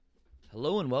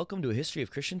Hello and welcome to A History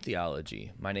of Christian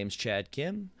Theology. My name's Chad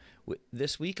Kim.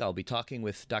 This week I'll be talking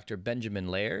with Dr. Benjamin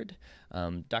Laird.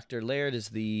 Dr. Laird is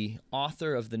the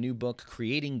author of the new book,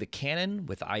 Creating the Canon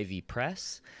with Ivy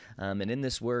Press. And in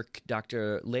this work,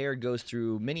 Dr. Laird goes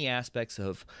through many aspects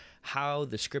of how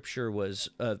the scripture was,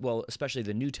 especially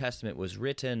the New Testament was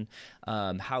written,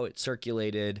 how it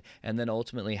circulated, and then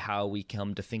ultimately how we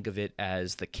come to think of it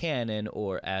as the canon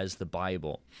or as the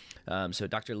Bible. So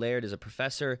Dr. Laird is a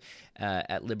professor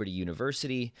at Liberty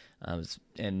University,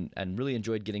 and really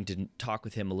enjoyed getting to talk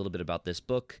with him a little bit about this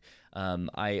book.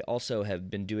 I also have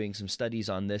been doing some studies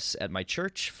on this at my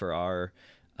church for our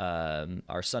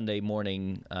Sunday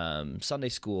morning Sunday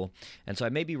school, and so I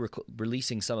may be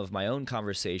releasing some of my own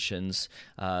conversations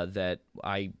that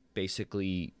I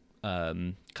basically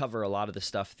cover a lot of the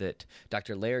stuff that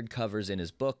Dr. Laird covers in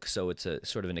his book, so it's a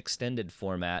sort of an extended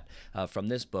format from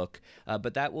this book,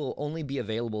 but that will only be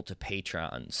available to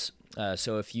patrons.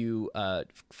 So if you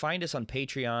find us on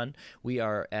Patreon, we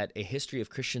are at A History of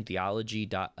Christian Theology.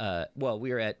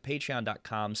 We are at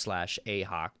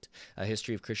patreon.com/ahoct, A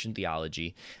History of Christian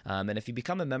Theology. And if you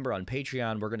become a member on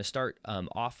Patreon, we're going to start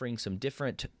offering some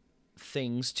different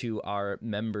things to our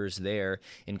members there,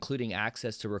 including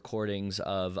access to recordings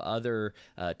of other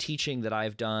teaching that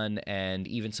I've done and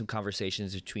even some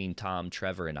conversations between Tom,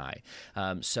 Trevor, and I.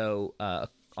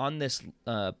 On this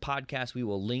podcast, we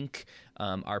will link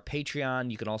our Patreon.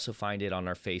 You can also find it on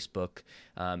our Facebook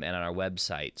and on our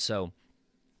website. So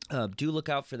do look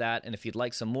out for that. And if you'd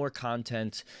like some more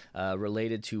content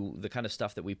related to the kind of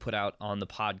stuff that we put out on the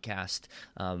podcast,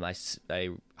 I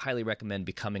highly recommend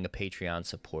becoming a Patreon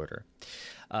supporter.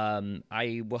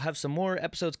 I will have some more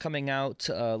episodes coming out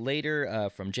later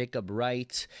from Jacob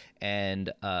Wright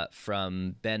and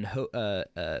from Ben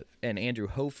and Andrew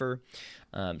Hofer.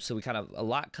 So we kind of a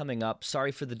lot coming up.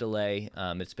 Sorry for the delay.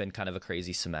 It's been kind of a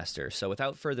crazy semester. So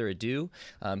without further ado,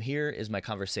 here is my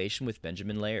conversation with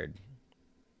Benjamin Laird.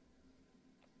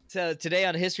 So today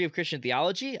on History of Christian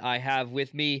Theology, I have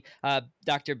with me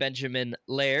Dr. Benjamin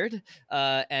Laird,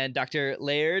 and Dr.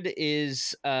 Laird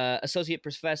is Associate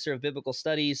Professor of Biblical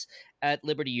Studies at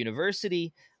Liberty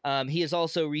University. He has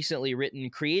also recently written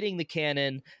Creating the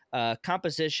Canon,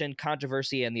 Composition,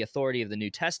 Controversy, and the Authority of the New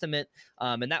Testament,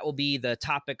 and that will be the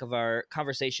topic of our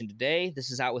conversation today.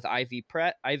 This is out with Ivy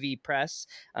Press,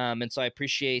 and so I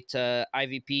appreciate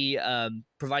IVP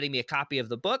providing me a copy of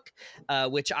the book,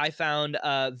 which I found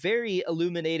very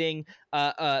illuminating,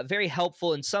 very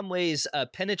helpful, in some ways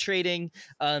penetrating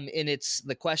in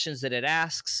the questions that it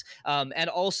asks, and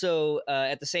also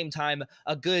at the same time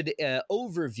a good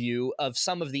overview of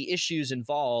some of the issues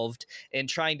involved in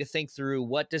trying to think through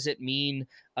what does it mean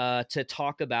to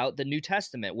talk about the New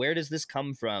Testament. Where does this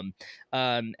come from?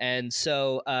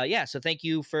 So thank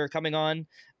you for coming on,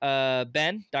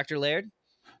 Ben, Dr. Laird.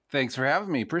 Thanks for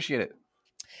having me. Appreciate it.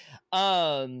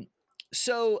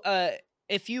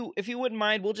 If you wouldn't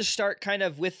mind, we'll just start kind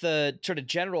of with the sort of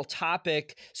general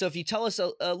topic. So if you tell us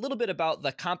a little bit about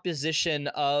the composition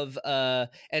of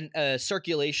and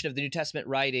circulation of the New Testament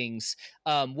writings,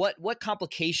 what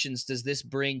complications does this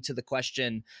bring to the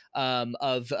question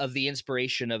of the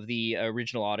inspiration of the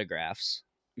original autographs?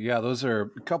 Yeah, those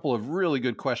are a couple of really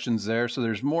good questions there. So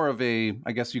there's more of I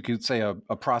guess you could say a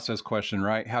process question,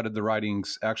 right? How did the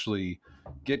writings actually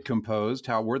get composed?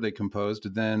 How were they composed?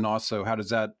 And then also, how does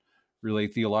that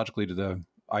relate theologically to the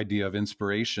idea of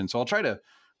inspiration? So I'll try to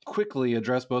quickly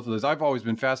address both of those. I've always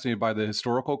been fascinated by the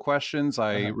historical questions.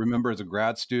 I remember as a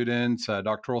grad student, a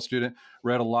doctoral student,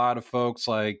 read a lot of folks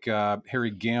like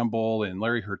Harry Gamble and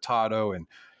Larry Hurtado and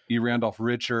E. Randolph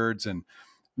Richards, and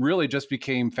really just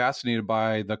became fascinated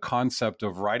by the concept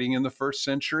of writing in the first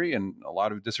century. And a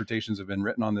lot of dissertations have been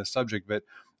written on this subject, but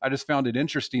I just found it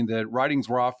interesting that writings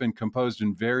were often composed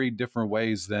in very different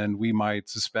ways than we might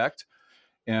suspect.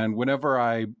 And whenever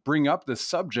I bring up the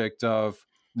subject of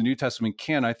the New Testament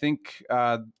canon, I think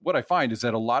what I find is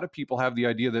that a lot of people have the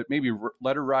idea that maybe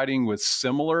letter writing was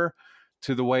similar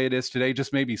to the way it is today,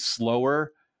 just maybe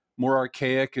slower, more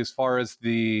archaic as far as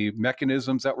the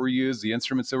mechanisms that were used, the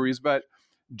instruments that were used, but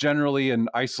generally an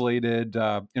isolated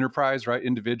enterprise, right?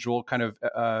 Individual kind of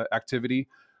activity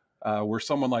where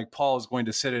someone like Paul is going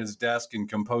to sit at his desk and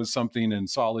compose something in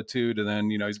solitude, and then,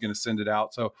 he's going to send it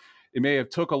out. So it may have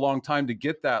took a long time to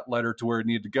get that letter to where it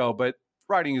needed to go, but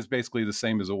writing is basically the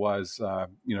same as it was,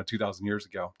 2,000 years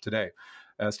ago today.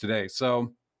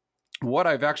 So what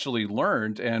I've actually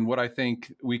learned and what I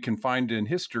think we can find in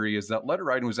history is that letter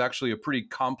writing was actually a pretty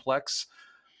complex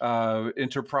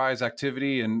enterprise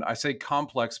activity. And I say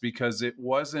complex because it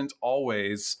wasn't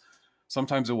always,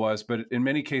 sometimes it was, but in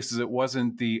many cases, it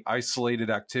wasn't the isolated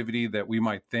activity that we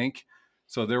might think.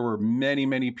 So there were many,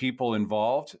 many people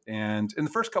involved. And in the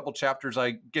first couple chapters,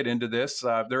 I get into this.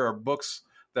 There are books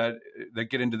that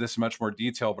get into this in much more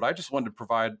detail, but I just wanted to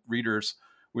provide readers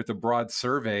with a broad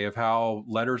survey of how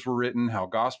letters were written, how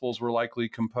gospels were likely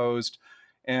composed,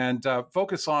 and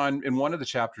focus on, in one of the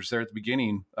chapters there at the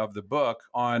beginning of the book,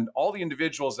 on all the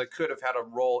individuals that could have had a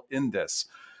role in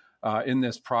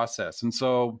this process. And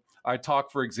so I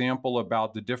talk, for example,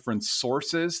 about the different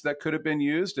sources that could have been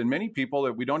used, and many people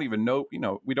that we don't even know,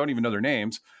 we don't even know their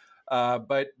names,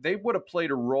 but they would have played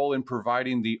a role in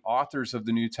providing the authors of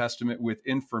the New Testament with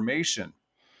information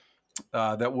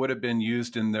that would have been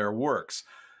used in their works.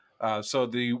 So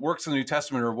the works of the New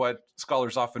Testament are what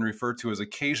scholars often refer to as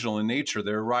occasional in nature.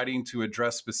 They're writing to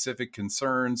address specific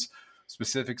concerns,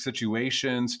 specific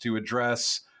situations, to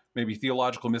address maybe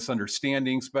theological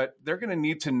misunderstandings, but they're going to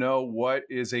need to know what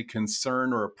is a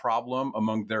concern or a problem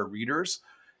among their readers.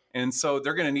 And so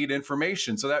they're going to need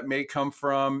information. So that may come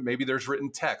from, maybe there's written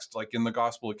text, like in the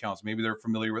gospel accounts. Maybe they're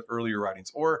familiar with earlier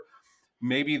writings, or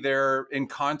maybe they're in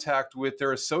contact with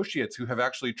their associates who have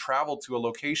actually traveled to a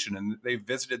location and they've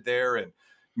visited there and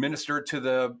ministered to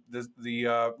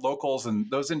the locals,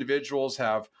 and those individuals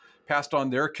have passed on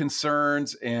their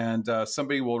concerns, and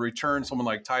somebody will return, someone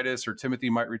like Titus or Timothy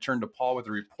might return to Paul with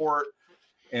a report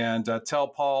and tell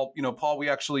Paul, Paul, we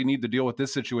actually need to deal with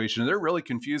this situation. And they're really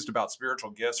confused about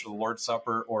spiritual gifts or the Lord's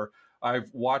Supper, or I've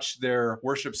watched their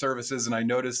worship services and I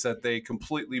noticed that they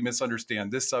completely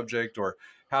misunderstand this subject, or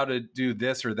how to do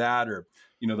this or that, or,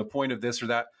 the point of this or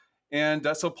that. And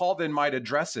so Paul then might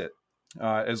address it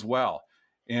as well.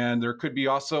 And there could be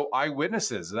also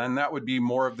eyewitnesses, and that would be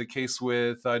more of the case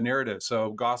with narrative.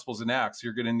 So Gospels and Acts,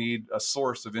 you're going to need a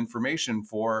source of information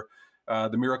for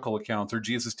the miracle accounts or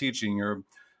Jesus teaching or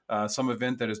some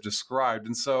event that is described.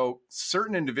 And so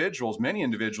certain individuals, many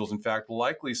individuals, in fact,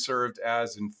 likely served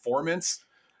as informants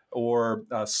or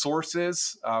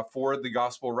sources for the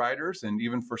gospel writers, and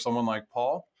even for someone like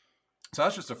Paul. So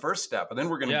that's just the first step. And then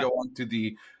we're going to go on to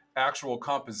the actual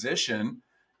composition.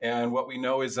 And what we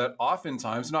know is that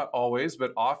oftentimes, not always,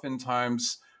 but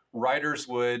oftentimes, writers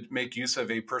would make use of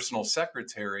a personal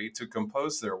secretary to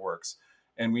compose their works.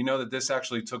 And we know that this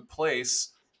actually took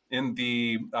place in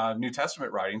the New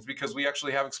Testament writings, because we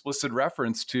actually have explicit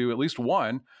reference to at least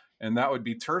one, and that would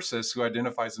be Tertius, who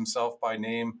identifies himself by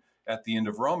name at the end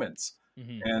of Romans.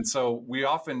 Mm-hmm. And so we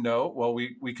often know, well,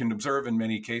 we can observe in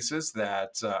many cases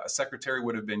that a secretary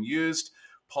would have been used.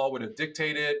 Paul would have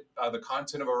dictated the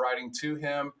content of a writing to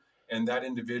him, and that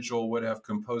individual would have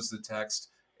composed the text,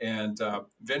 and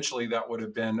eventually that would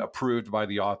have been approved by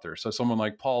the author. So someone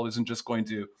like Paul isn't just going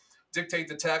to dictate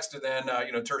the text and then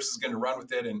Tertius is going to run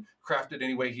with it and craft it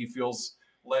any way he feels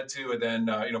led to, and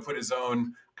then put his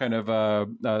own kind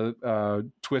of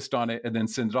twist on it and then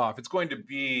send it off. It's going to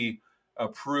be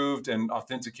approved and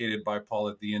authenticated by Paul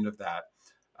at the end of that.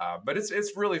 But it's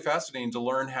really fascinating to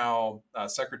learn how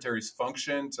secretaries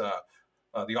functioned.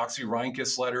 The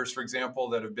Oxyrhynchus letters, for example,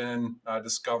 that have been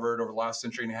discovered over the last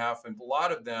century and a half, and a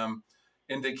lot of them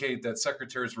indicate that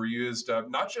secretaries were used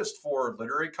not just for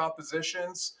literary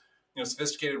compositions,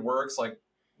 sophisticated works like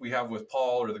we have with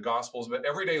Paul or the Gospels, but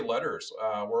everyday letters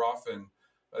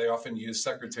they often use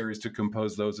secretaries to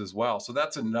compose those as well. So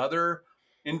that's another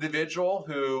individual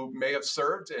who may have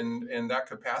served in that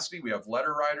capacity. We have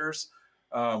letter writers,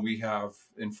 we have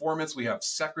informants, we have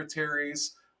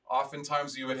secretaries.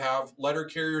 Oftentimes you would have letter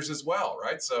carriers as well,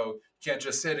 right? So you can't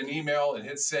just send an email and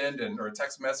hit send or a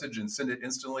text message and send it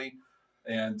instantly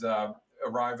and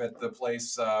arrive at the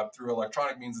place through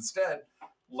electronic means. Instead,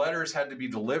 letters had to be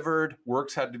delivered,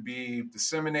 works had to be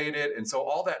disseminated. And so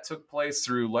all that took place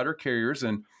through letter carriers.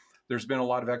 And there's been a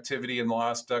lot of activity in the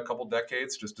last couple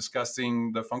decades just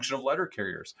discussing the function of letter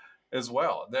carriers as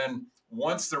well. Then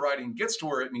once the writing gets to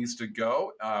where it needs to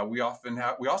go, we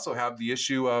also have the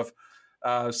issue of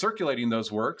circulating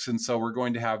those works. And so we're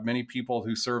going to have many people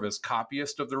who serve as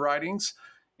copyists of the writings.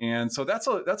 And so that's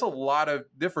a lot of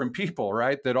different people,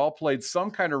 right, that all played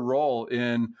some kind of role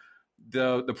in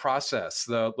the process,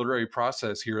 the literary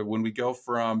process here, when we go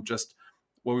from just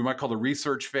what we might call the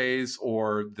research phase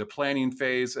or the planning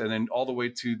phase, and then all the way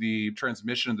to the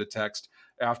transmission of the text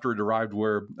after it arrived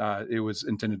where it was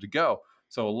intended to go.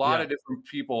 So a lot of different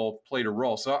people played a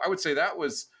role. So I would say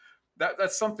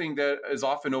that's something that is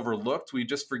often overlooked. We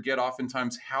just forget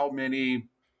oftentimes how many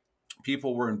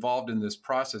people were involved in this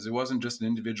process. It wasn't just an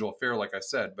individual affair, like I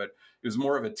said, but it was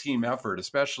more of a team effort,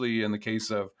 especially in the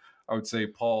case of, I would say,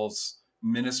 Paul's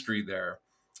ministry there.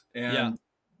 And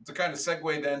to kind of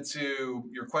segue then to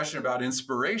your question about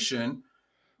inspiration,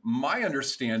 my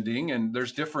understanding, and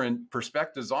there's different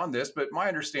perspectives on this, but my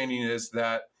understanding is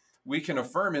that we can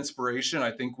affirm inspiration.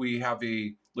 I think we have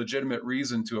a legitimate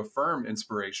reason to affirm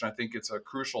inspiration. I think it's a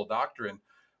crucial doctrine.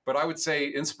 But I would say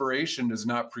inspiration does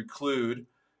not preclude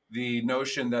the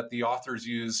notion that the authors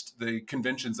used the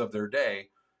conventions of their day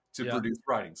to produce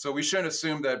writing. So we shouldn't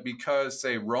assume that because,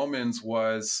 say, Romans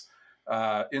was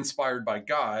inspired by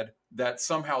God, that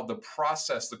somehow the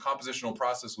process, the compositional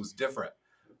process was different.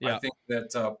 I think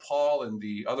that Paul and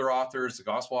the other authors, the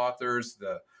gospel authors,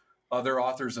 the other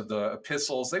authors of the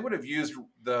epistles, they would have used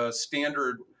the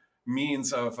standard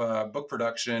means of book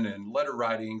production and letter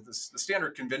writing, the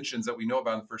standard conventions that we know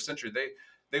about in the first century.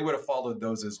 They would have followed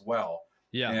those as well.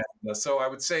 Yeah. And so I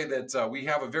would say that we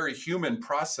have a very human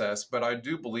process, but I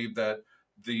do believe that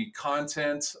the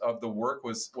content of the work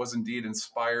was indeed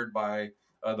inspired by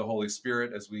the Holy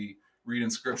Spirit, as we read in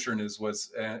Scripture,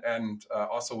 and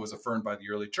also was affirmed by the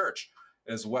early church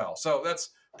as well. So that's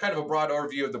kind of a broad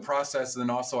overview of the process. And then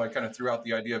also I kind of threw out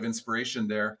the idea of inspiration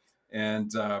there,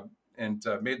 and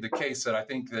made the case that I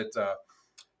think that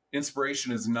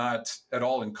inspiration is not at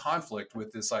all in conflict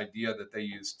with this idea that they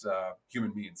used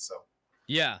human means. So.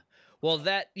 Yeah. Well,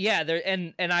 there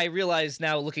and I realize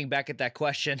now, looking back at that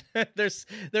question, there's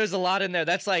a lot in there.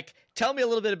 That's like, tell me a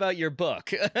little bit about your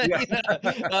book.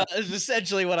 Is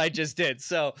essentially what I just did.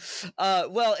 So,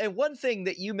 and one thing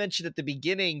that you mentioned at the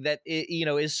beginning that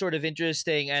is sort of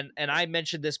interesting, and I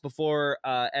mentioned this before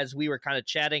as we were kind of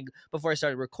chatting before I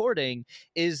started recording,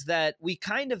 is that we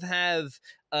kind of have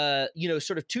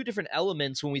sort of two different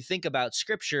elements when we think about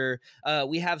Scripture.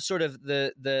 We have sort of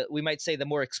the we might say the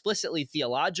more explicitly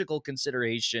theological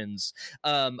considerations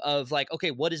of like,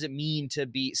 okay, what does it mean to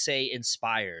be, say,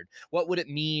 inspired? What would it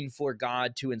mean for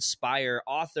God to inspire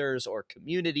authors or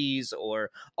communities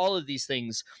or all of these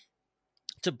things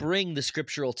to bring the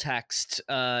scriptural text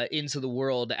into the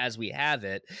world as we have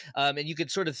it. And you could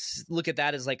sort of look at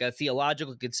that as like a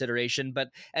theological consideration.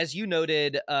 But as you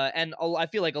noted, and I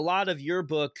feel like a lot of your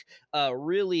book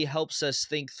really helps us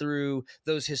think through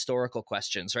those historical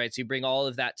questions, right? So you bring all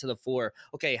of that to the fore.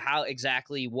 Okay, how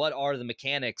exactly, what are the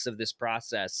mechanics of this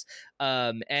process?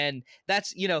 And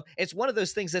that's, it's one of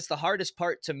those things that's the hardest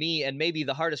part to me, and maybe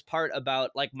the hardest part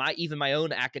about like my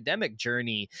own academic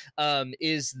journey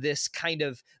is this kind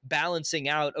of balancing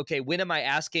out, okay, when am I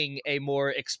asking a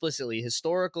more explicitly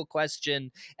historical question,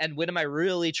 and when am I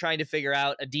really trying to figure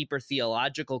out a deeper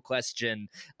theological question?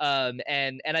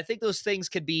 And I think those things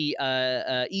could be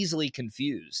easily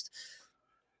confused.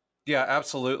 Yeah,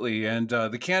 absolutely. And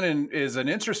the canon is an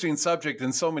interesting subject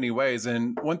in so many ways.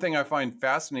 And one thing I find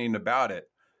fascinating about it,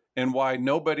 and why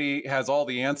nobody has all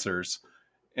the answers,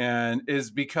 and is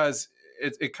because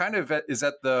it kind of is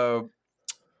at the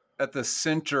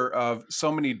center of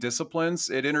so many disciplines.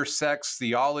 It intersects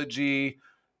theology,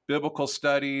 biblical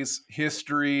studies,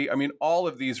 history. I mean, all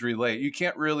of these relate. You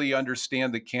can't really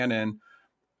understand the canon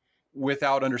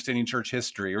without understanding church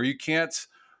history, or you can't.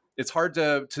 It's hard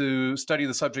to study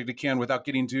the subject of canon without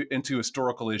getting into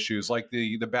historical issues like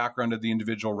the background of the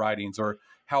individual writings or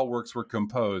how works were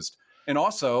composed. And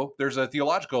also, there's a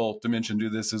theological dimension to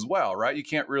this as well, right? You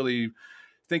can't really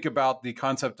think about the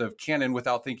concept of canon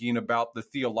without thinking about the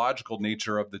theological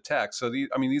nature of the text. So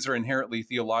these are inherently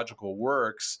theological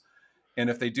works. And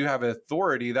if they do have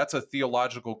authority, that's a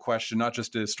theological question, not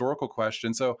just a historical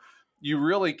question. So you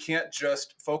really can't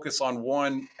just focus on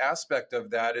one aspect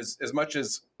of that as much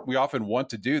as we often want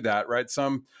to do that, right?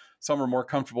 Some are more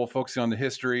comfortable focusing on the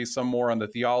history, some more on the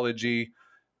theology.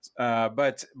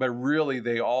 But really,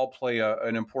 they all play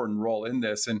an important role in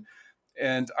this.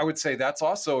 And I would say that's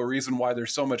also a reason why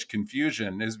there's so much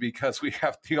confusion, is because we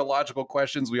have theological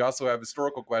questions. We also have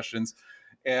historical questions.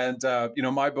 And,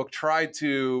 my book tried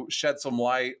to shed some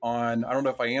light on, I don't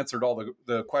know if I answered all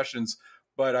the questions,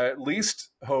 but I at least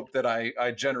hope that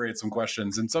I generate some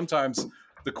questions. And sometimes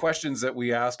the questions that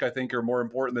we ask, I think, are more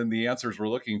important than the answers we're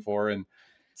looking for. And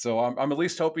so I'm at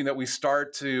least hoping that we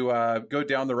start to go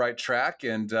down the right track,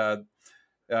 and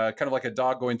kind of like a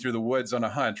dog going through the woods on a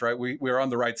hunt, right? We're on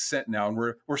the right scent now, and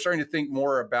we're starting to think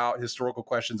more about historical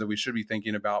questions that we should be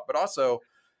thinking about, but also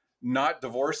not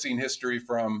divorcing history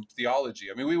from theology.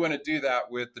 I mean, we want to do that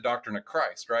with the doctrine of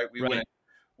Christ, right?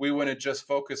 We wouldn't just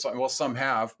focus on, well, some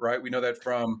have, right? We know that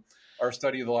from our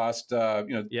study of the last,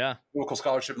 biblical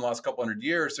scholarship in the last couple hundred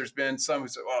years. There's been some who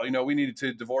said, well, we needed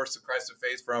to divorce the Christ of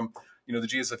faith from, the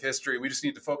Jesus of history. We just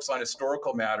need to focus on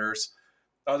historical matters.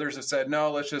 Others have said, no,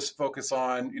 let's just focus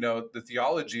on, the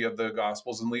theology of the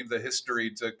Gospels and leave the history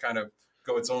to kind of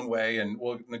go its own way, and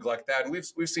we'll neglect that. And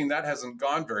we've seen that hasn't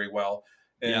gone very well,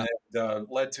 and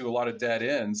led to a lot of dead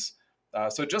ends.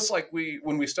 So just like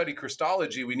when we study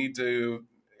Christology, we need to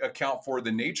account for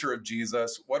the nature of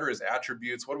Jesus. What are his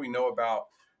attributes? What do we know about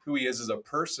who he is as a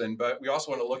person, but we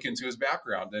also want to look into his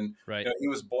background. And Right. he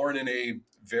was born in a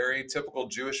very typical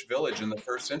Jewish village in the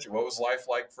first century. What was life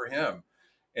like for him?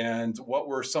 And what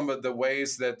were some of the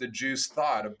ways that the Jews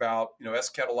thought about,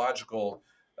 eschatological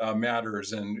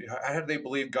matters, and how did they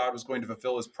believe God was going to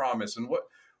fulfill his promise, and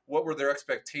what were their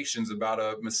expectations about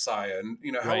a Messiah, and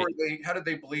Right. how did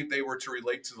they believe they were to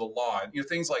relate to the law, and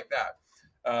things like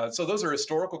that. So those are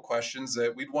historical questions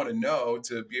that we'd want to know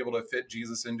to be able to fit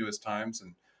Jesus into his times.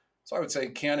 And so I would say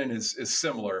canon is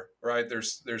similar, right?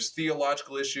 There's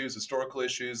theological issues, historical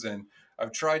issues, and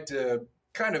I've tried to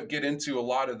kind of get into a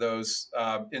lot of those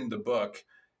in the book.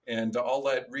 And I'll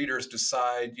let readers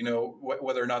decide,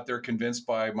 whether or not they're convinced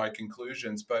by my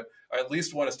conclusions. But I at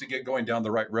least want us to get going down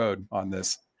the right road on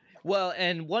this. Well,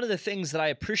 and one of the things that I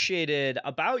appreciated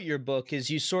about your book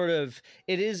is you sort of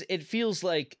it feels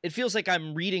like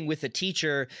I'm reading with a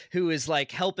teacher who is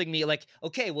like helping me, like,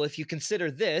 okay, well, if you consider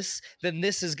this, then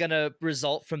this is going to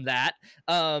result from that.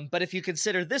 But if you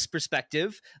consider this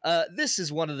perspective, this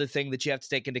is one of the things that you have to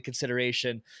take into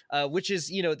consideration, which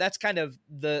is, that's kind of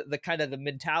the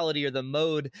mentality or the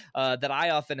mode that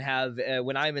I often have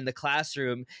when I'm in the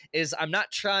classroom. Is I'm not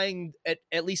trying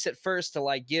at least at first to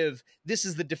like give this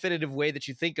is the definitive way that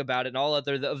you think about it and all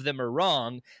other of them are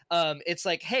wrong. It's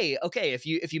like, hey, okay, if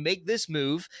you make this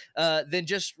move, then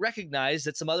just recognize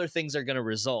that some other things are going to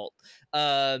result.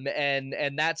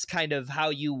 And that's kind of how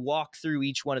you walk through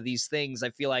each one of these things. I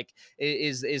feel like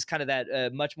is kind of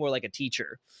that much more like a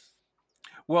teacher.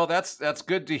 Well, that's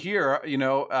good to hear.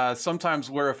 Sometimes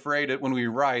we're afraid that when we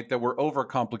write that we're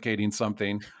overcomplicating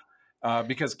something,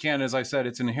 because canon, as I said,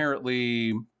 it's an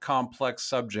inherently complex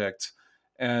subject.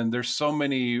 And there's so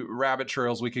many rabbit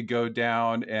trails we could go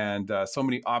down, and so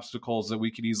many obstacles that we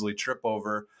could easily trip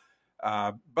over.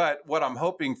 But what I'm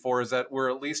hoping for is that we're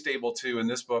at least able to, in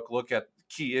this book, look at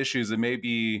key issues that may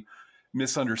be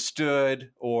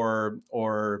misunderstood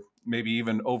or maybe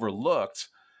even overlooked.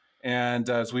 And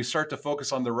as we start to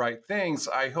focus on the right things,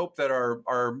 I hope that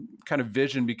our kind of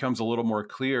vision becomes a little more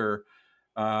clear.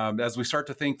 As we start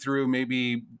to think through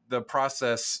maybe the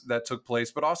process that took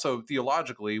place, but also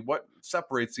theologically, what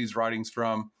separates these writings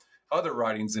from other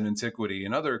writings in antiquity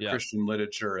and other Christian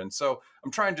literature. And so I'm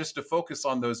trying just to focus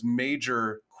on those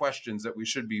major questions that we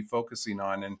should be focusing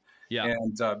on, and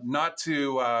not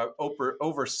to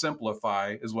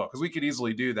oversimplify as well, because we could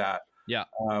easily do that.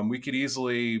 We could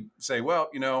easily say, well,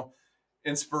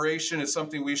 inspiration is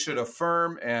something we should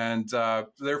affirm, and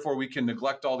therefore we can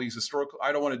neglect all these historical.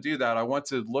 I don't want to do that. I want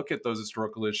to look at those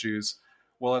historical issues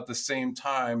while at the same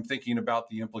time thinking about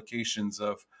the implications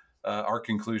of our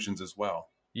conclusions as well.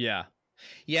 Yeah.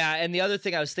 And the other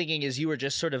thing I was thinking is you were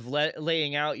just sort of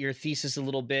laying out your thesis a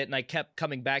little bit, and I kept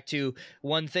coming back to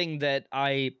one thing that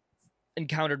I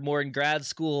encountered more in grad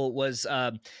school was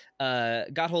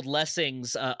Gotthold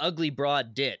Lessing's Ugly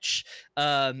Broad Ditch.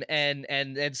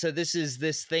 And so this is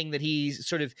this thing that he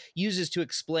sort of uses to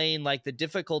explain like the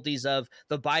difficulties of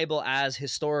the Bible as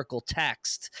historical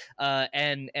text.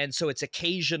 And so it's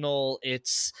occasional,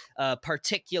 it's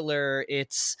particular,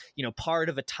 it's, part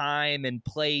of a time and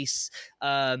place.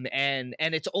 And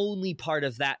it's only part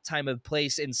of that time and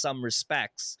place in some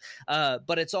respects.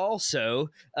 But it's also,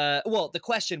 the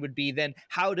question would be then,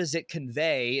 how does it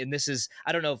convey? And this is,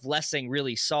 I don't know if Lessing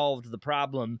really solved the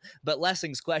problem, but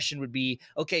Lessing's question would be,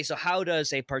 okay, so how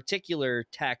does a particular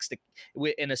text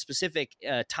in a specific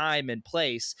time and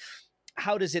place,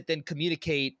 how does it then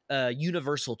communicate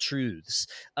universal truths?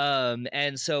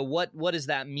 And so what does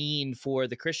that mean for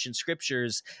the Christian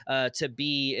scriptures to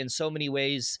be in so many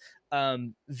ways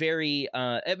very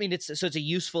it's a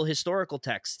useful historical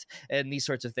text and these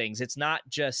sorts of things. It's not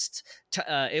just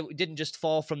it didn't just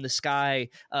fall from the sky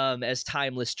as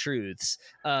timeless truths,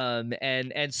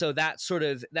 and so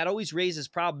that always raises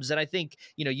problems. And I think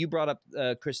you brought up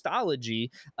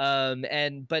Christology,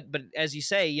 but as you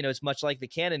say, it's much like the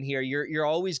canon here. You're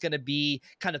always going to be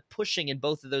kind of pushing in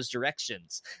both of those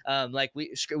directions. Like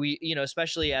we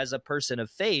especially as a person of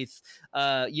faith,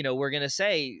 we're going to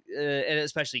say, and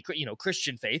especially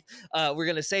Christian faith, we're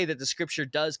going to say that the scripture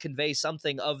does convey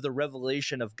something of the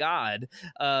revelation of God,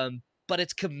 but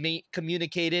it's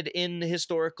communicated in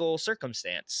historical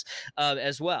circumstance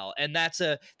as well, and that's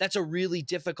a really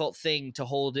difficult thing to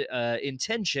hold in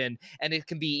tension. And it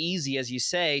can be easy, as you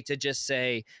say, to just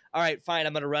say, all right, fine,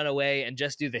 I'm going to run away and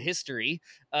just do the history,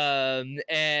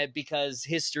 and because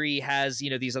history has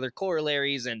these other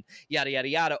corollaries and yada yada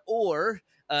yada, or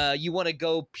you want to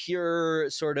go pure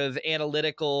sort of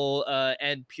analytical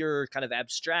and pure kind of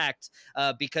abstract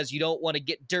because you don't want to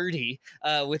get dirty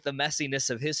with the messiness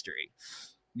of history.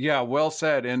 Yeah, well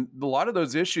said. And a lot of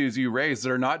those issues you raised,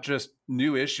 they're not just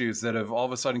new issues that have all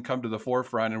of a sudden come to the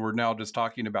forefront and we're now just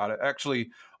talking about it. Actually,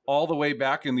 all the way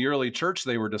back in the early church,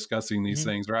 they were discussing these Hmm.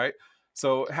 things, right?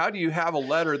 So, how do you have a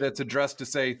letter that's addressed to,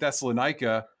 say,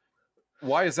 Thessalonica?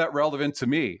 Why is that relevant to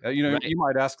me? Right. You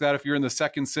might ask that if you're in the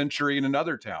second century in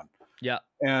another town. Yeah.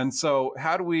 And so,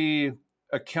 how do we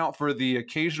account for the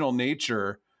occasional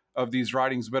nature of these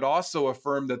writings, but also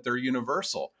affirm that they're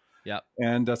universal? Yeah.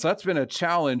 And so that's been a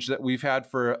challenge that we've had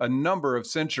for a number of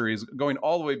centuries, going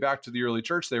all the way back to the early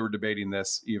church. They were debating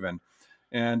this even.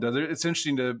 And it's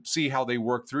interesting to see how they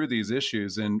work through these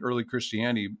issues in early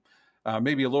Christianity,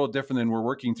 maybe a little different than we're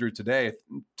working through today.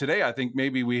 Today, I think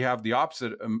maybe we have the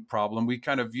opposite problem. We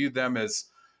kind of view them as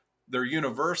they're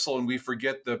universal and we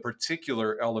forget the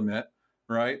particular element,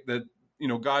 right? That,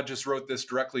 God just wrote this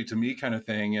directly to me kind of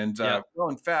thing. And Yeah. well,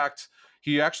 in fact,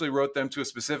 he actually wrote them to a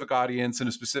specific audience in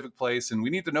a specific place. And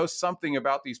we need to know something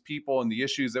about these people and the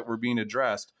issues that were being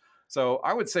addressed. So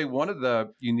I would say one of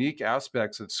the unique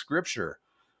aspects of scripture,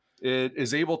 it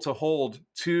is able to hold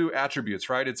two attributes,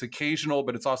 right? It's occasional,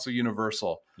 but it's also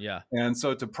universal. Yeah. And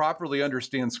so to properly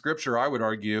understand scripture, I would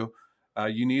argue,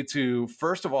 you need to,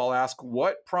 first of all, ask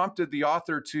what prompted the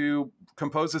author to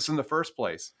compose this in the first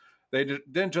place. They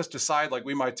didn't just decide, like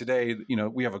we might today,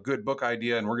 we have a good book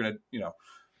idea and we're going to,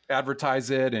 advertise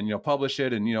it and, publish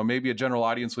it. And, maybe a general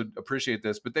audience would appreciate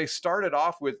this, but they started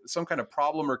off with some kind of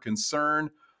problem or concern,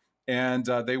 and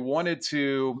they wanted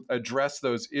to address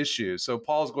those issues. So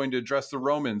Paul's going to address the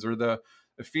Romans or the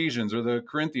Ephesians or the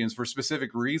Corinthians for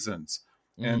specific reasons.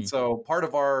 And Hmm. so part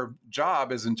of our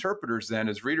job as interpreters then,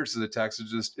 as readers of the text,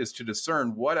 is to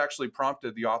discern what actually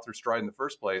prompted the author to write in the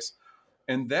first place.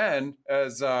 And then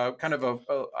as kind of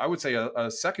I would say a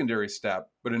secondary step,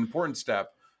 but an important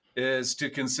step, is to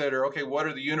consider, okay, what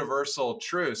are the universal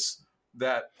truths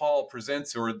that Paul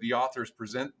presents or the authors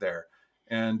present there?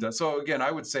 And so again,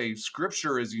 I would say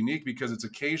scripture is unique because it's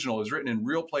occasional. It's written in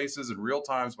real places and real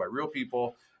times by real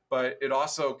people, but it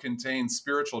also contains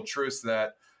spiritual truths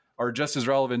that are just as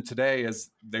relevant today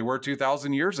as they were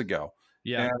 2,000 years ago.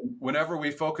 Yeah. And whenever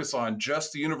we focus on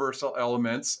just the universal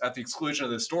elements at the exclusion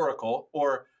of the historical,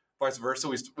 or vice versa,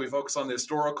 we focus on the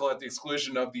historical at the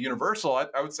exclusion of the universal,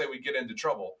 I would say we get into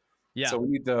trouble. Yeah. So we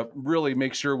need to really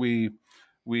make sure we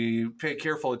pay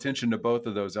careful attention to both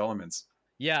of those elements.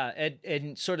 Yeah,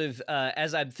 and sort of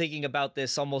as I'm thinking about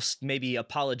this, almost maybe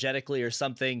apologetically or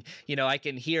something, I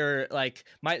can hear like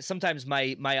sometimes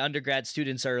my undergrad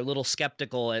students are a little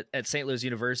skeptical at St. Louis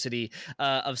University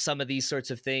of some of these sorts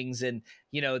of things, and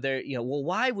they're well,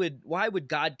 why would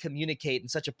God communicate in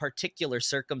such a particular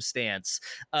circumstance?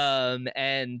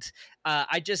 And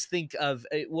I just think of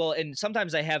and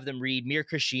sometimes I have them read Mere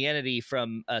Christianity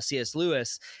from C.S.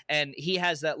 Lewis, and he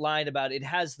has that line about it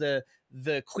has the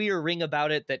queer ring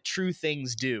about it that true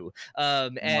things do,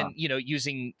 and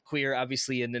using queer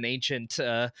obviously in an ancient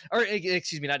or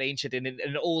excuse me, not ancient, in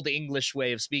an old English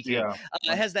way of speaking. Yeah.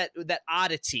 It has that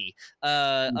oddity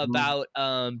about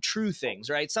true things,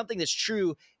 right? Something that's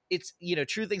true. It's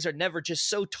true things are never just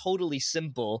so totally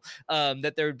simple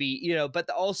that there would be but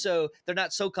also they're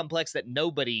not so complex that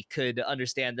nobody could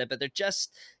understand them, but they're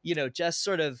just just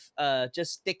sort of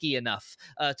just sticky enough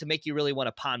to make you really want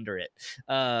to ponder it.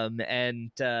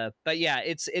 But yeah,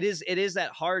 it is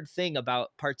that hard thing about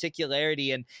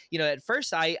particularity. And at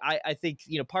first I think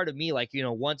part of me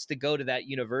wants to go to that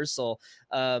universal,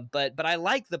 but I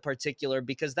like the particular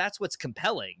because that's what's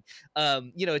compelling.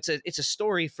 It's a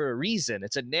story for a reason.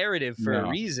 It's a narrative for a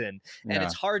reason, and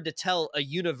it's hard to tell a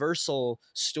universal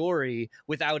story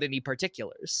without any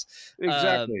particulars.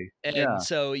 Exactly. And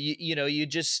so you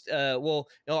just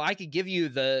I could give you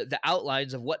the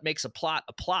outlines of what makes a plot,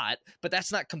 but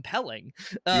that's not compelling.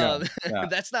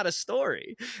 That's not a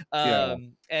story.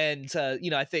 And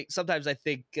I think sometimes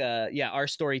our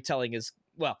storytelling is,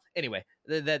 well, anyway,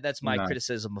 that's my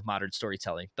criticism of modern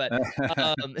storytelling. But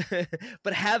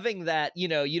but having that,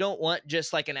 you don't want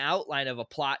just like an outline of a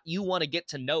plot. You want to get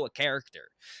to know a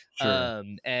character. Sure.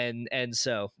 And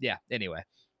so anyway.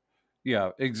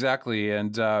 Yeah, exactly.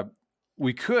 And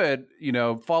we could,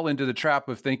 fall into the trap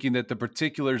of thinking that the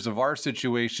particulars of our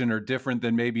situation are different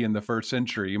than maybe in the first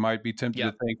century. You might be tempted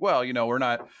to think, well, we're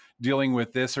not dealing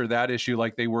with this or that issue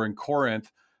like they were in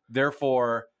Corinth.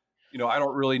 Therefore, I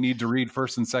don't really need to read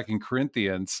First and Second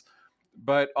Corinthians.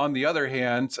 But on the other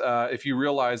hand, if you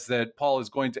realize that Paul is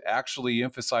going to actually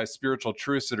emphasize spiritual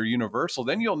truths that are universal,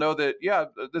 then you'll know that,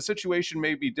 the situation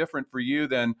may be different for you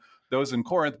than those in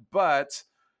Corinth, but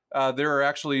there are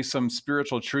actually some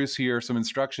spiritual truths here, some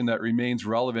instruction that remains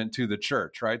relevant to the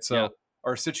church, right? So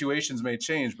our situations may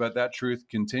change, but that truth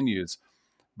continues.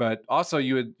 But also,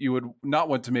 you would not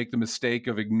want to make the mistake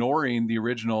of ignoring the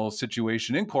original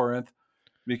situation in Corinth,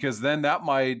 because then that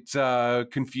might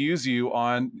confuse you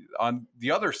on the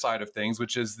other side of things,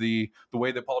 which is the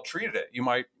way that Paul treated it. You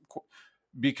might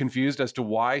be confused as to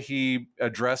why he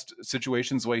addressed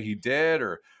situations the way he did,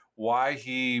 or why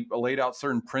he laid out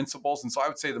certain principles. And so I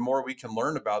would say the more we can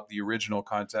learn about the original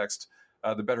context,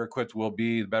 the better equipped we'll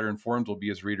be, the better informed we'll be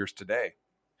as readers today.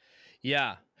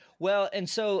 Yeah. Well, and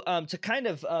so to kind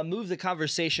of move the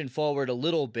conversation forward a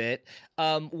little bit,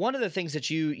 one of the things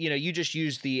that you just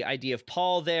used the idea of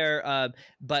Paul there,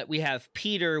 but we have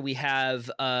Peter, we have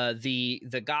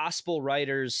the gospel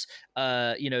writers,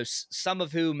 some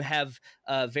of whom have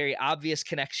very obvious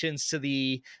connections to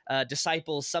the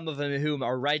disciples, some of them whom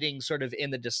are writing sort of in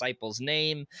the disciples'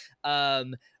 name.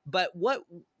 But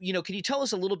can you tell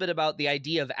us a little bit about the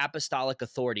idea of apostolic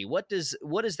authority? What does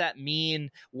that mean?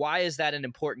 Why is that an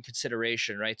important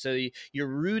consideration, right? So we're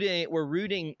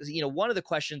rooting, one of the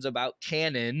questions about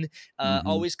canon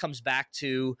always comes back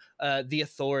to the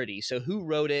authority. So who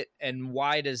wrote it, and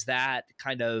why does that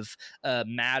kind of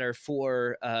matter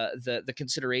for the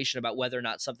consideration about whether or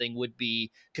not something would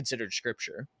be considered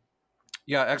scripture?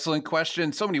 Yeah, excellent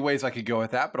question. So many ways I could go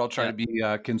with that, but I'll try to be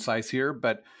concise here.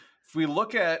 But if we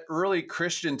look at early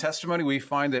Christian testimony, we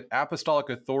find that apostolic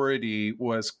authority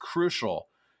was crucial.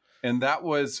 And that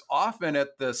was often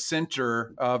at the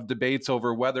center of debates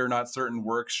over whether or not certain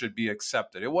works should be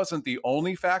accepted. It wasn't the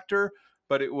only factor,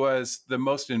 but it was the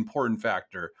most important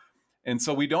factor. And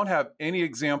so we don't have any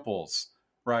examples,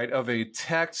 right, of a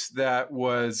text that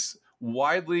was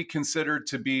widely considered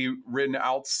to be written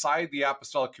outside the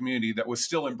apostolic community that was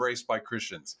still embraced by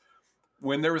Christians.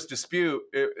 When there was dispute,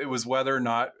 it was whether or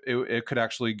not it could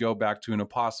actually go back to an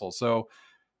apostle. So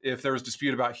if there was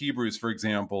dispute about Hebrews, for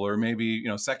example, or maybe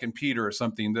Second Peter or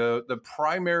something, the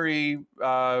primary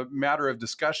matter of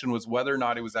discussion was whether or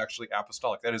not it was actually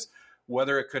apostolic. That is,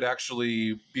 whether it could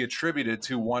actually be attributed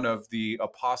to one of the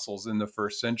apostles in the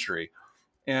first century.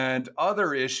 And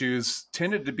other issues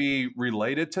tended to be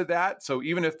related to that. So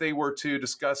even if they were to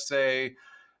discuss, say,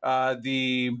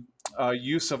 the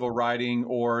use of a writing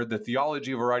or the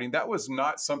theology of a writing, that was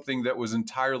not something that was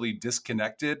entirely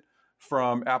disconnected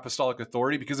from apostolic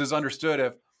authority, because it's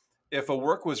understood if a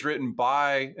work was written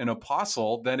by an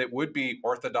apostle, then it would be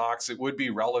orthodox, it would be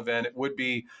relevant, it would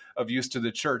be of use to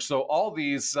the church. So all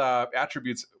these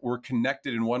attributes were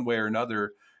connected in one way or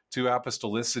another to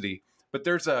apostolicity. But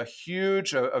there's a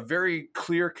very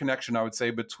clear connection, I would say,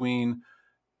 between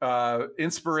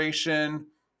inspiration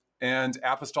and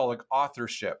apostolic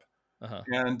authorship.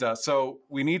 And so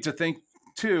we need to think,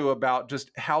 too, about just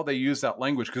how they use that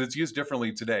language, because it's used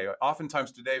differently today.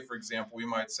 Oftentimes today, for example, we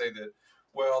might say that,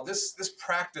 well, this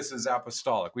practice is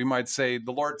apostolic. We might say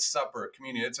the Lord's Supper,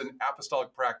 communion, it's an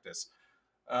apostolic practice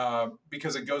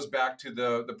because it goes back to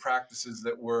the practices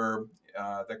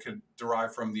that could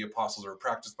derive from the apostles or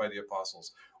practiced by the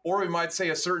apostles. Or we might say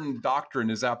a certain doctrine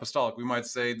is apostolic. We might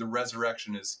say the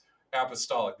resurrection is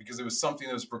apostolic because it was something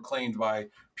that was proclaimed by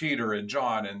Peter and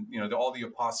John and all the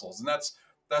apostles. And that's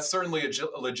certainly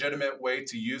a legitimate way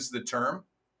to use the term.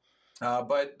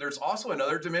 But there's also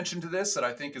another dimension to this that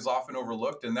I think is often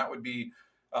overlooked, and that would be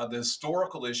the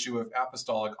historical issue of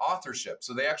apostolic authorship.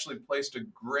 So they actually placed a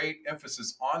great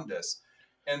emphasis on this.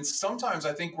 And sometimes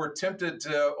I think we're tempted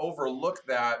to overlook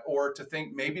that, or to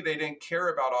think maybe they didn't care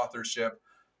about authorship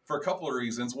for a couple of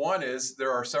reasons. One is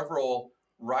there are several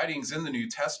writings in the New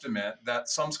Testament that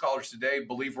some scholars today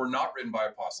believe were not written by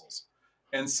apostles.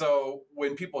 And so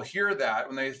when people hear that,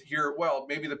 when they hear, well,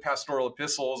 maybe the pastoral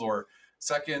epistles or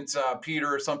Second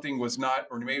Peter or something was not,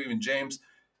 or maybe even James,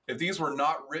 if these were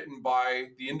not written by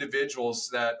the individuals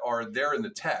that are there in the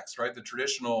text, right, the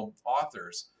traditional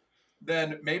authors,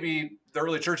 then maybe the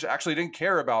early church actually didn't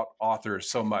care about authors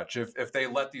so much if they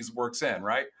let these works in,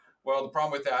 right? Well, the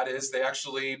problem with that is they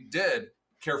actually did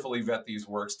carefully vet these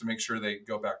works to make sure they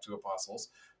go back to apostles.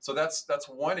 So that's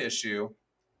one issue.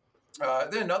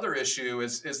 Then another issue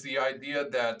is the idea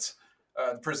that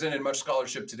presented in much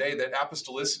scholarship today, that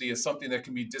apostolicity is something that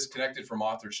can be disconnected from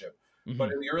authorship. Mm-hmm.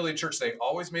 But in the early church, they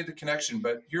always made the connection.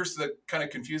 But here's the kind of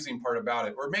confusing part about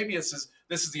it, or maybe this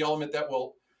is the element that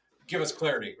will give us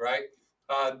clarity, right?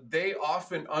 They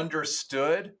often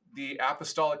understood the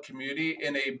apostolic community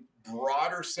in a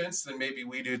broader sense than maybe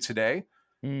we do today.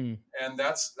 And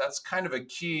that's kind of a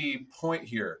key point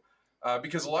here.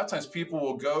 Because a lot of times people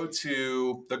will go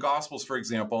to the Gospels, for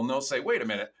example, and they'll say, wait a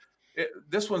minute,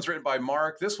 this one's written by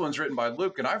Mark, this one's written by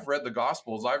Luke, and I've read the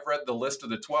Gospels, I've read the list of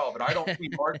the 12, and I don't see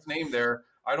Mark's name there,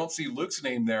 I don't see Luke's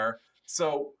name there.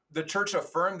 So the church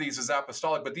affirmed these as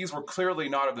apostolic, but these were clearly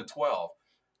not of the 12.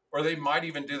 or they might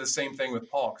even do the same thing with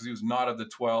Paul, because he was not of the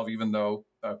 12, even though,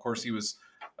 of course, he was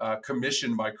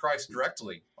commissioned by Christ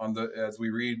directly as we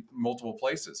read multiple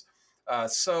places.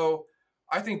 So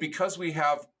I think because we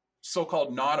have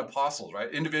so-called non-apostles,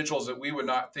 right? Individuals that we would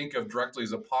not think of directly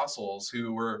as apostles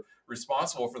who were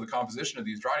responsible for the composition of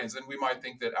these writings, then we might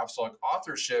think that apostolic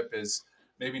authorship is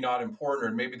maybe not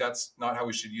important, or maybe that's not how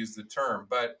we should use the term.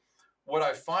 But what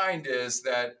I find is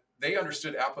that they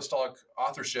understood apostolic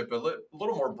authorship a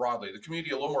little more broadly, the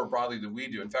community a little more broadly than we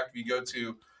do. In fact, if you go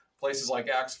to places like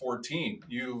Acts 14,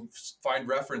 you find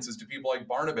references to people like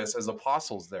Barnabas as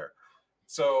apostles there.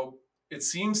 So it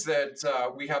seems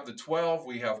that we have the 12,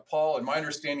 we have Paul, and my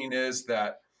understanding is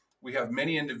that we have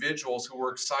many individuals who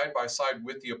work side by side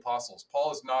with the apostles.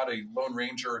 Paul is not a lone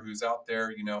ranger who's out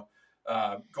there,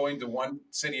 going to one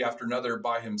city after another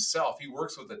by himself. He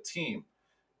works with a team.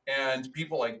 And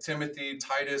people like Timothy,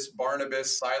 Titus,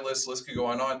 Barnabas, Silas, list could go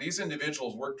on. These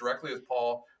individuals work directly with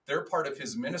Paul. They're part of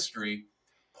his ministry.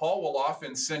 Paul will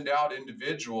often send out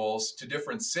individuals to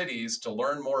different cities to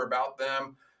learn more about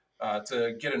them,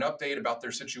 to get an update about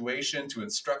their situation, to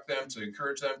instruct them, to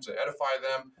encourage them, to edify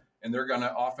them. And they're going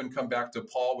to often come back to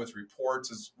Paul with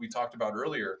reports, as we talked about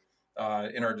earlier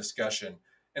in our discussion.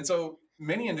 And so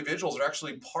many individuals are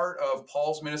actually part of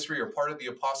Paul's ministry or part of the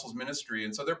apostles' ministry.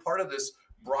 And so they're part of this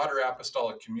broader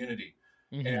apostolic community.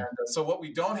 Mm-hmm. And so what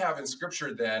we don't have in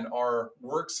Scripture then are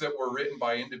works that were written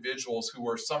by individuals who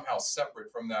were somehow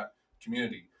separate from that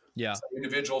community. Yeah. So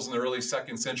individuals in the early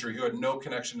 2nd century who had no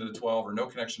connection to the 12 or no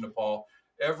connection to Paul.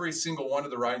 Every single one of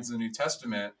the writings in the New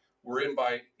Testament were written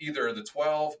by either the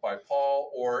 12, by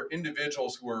Paul, or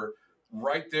individuals who were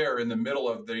right there in the middle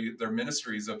of their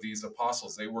ministries of these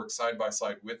apostles. They worked side by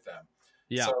side with them.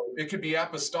 Yeah. So it could be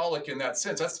apostolic in that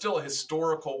sense. That's still a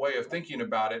historical way of thinking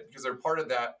about it, because they're part of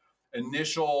that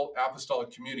initial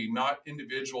apostolic community, not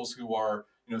individuals who are,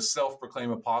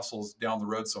 self-proclaimed apostles down the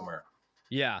road somewhere.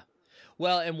 Yeah.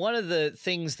 Well, and one of the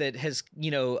things that has,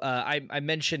 I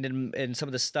mentioned in some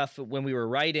of the stuff when we were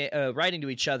writing to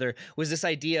each other was this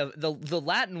idea of the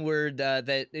Latin word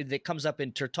that comes up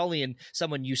in Tertullian,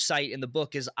 someone you cite in the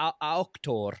book, is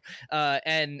auctor,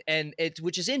 and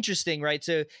which is interesting, right?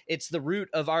 So it's the root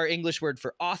of our English word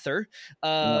for author,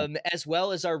 as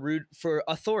well as our root for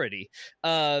authority,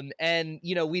 and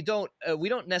we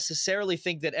don't necessarily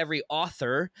think that every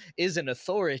author is an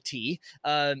authority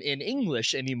in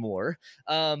English anymore.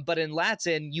 But in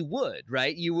Latin, you would,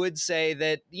 right? You would say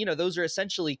that, those are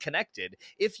essentially connected.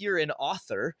 If you're an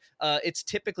author, it's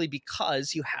typically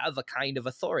because you have a kind of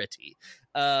authority.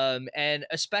 And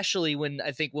especially when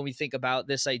we think about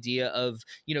this idea of,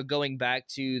 going back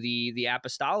to the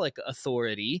apostolic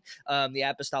authority, the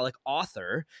apostolic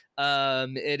author,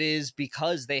 it is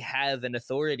because they have an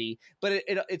authority. But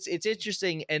it's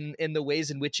interesting in the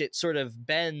ways in which it sort of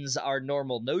bends our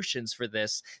normal notions for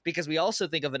this, because we also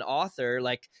think of an author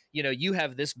like, you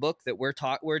have this book that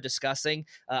we're discussing.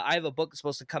 I have a book that's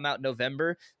supposed to come out in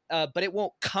November. But it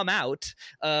won't come out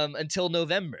until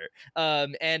November.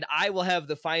 And I will have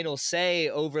the final say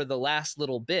over the last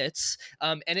little bits,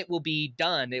 and it will be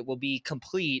done. It will be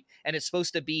complete, and it's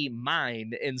supposed to be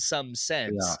mine in some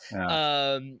sense.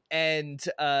 Yeah.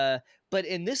 But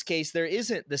in this case, there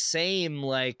isn't the same,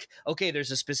 like, okay,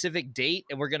 there's a specific date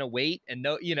and we're going to wait, and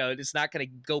it's not going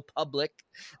to go public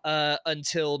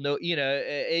until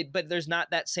but there's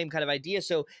not that same kind of idea.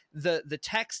 So the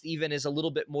text even is a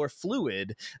little bit more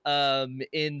fluid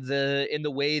in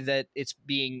the way that it's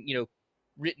being,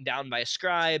 written down by a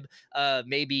scribe,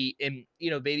 maybe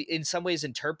in some ways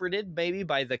interpreted maybe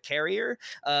by the carrier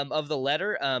of the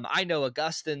letter. I know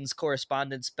Augustine's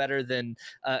correspondence better than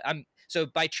So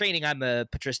by training, I'm a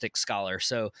patristic scholar,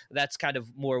 so that's kind of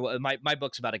more what my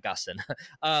book's about Augustine.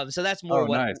 So that's more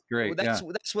nice. Great.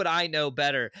 That's what I know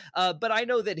better. But I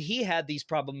know that he had these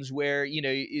problems where,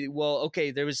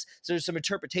 there's some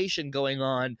interpretation going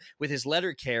on with his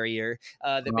letter carrier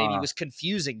that maybe was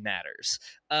confusing matters.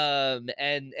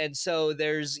 And so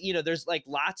there's like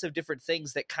lots of different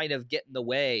things that kind of get in the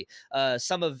way.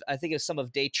 Some of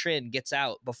De Trin gets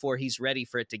out before he's ready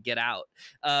for it to get out.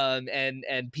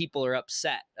 And people are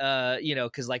upset,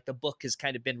 because like the book has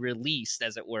kind of been released,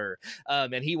 as it were,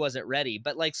 and he wasn't ready.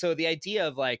 But like, so the idea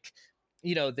of like,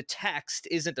 the text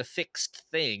isn't a fixed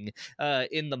thing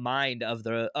in the mind of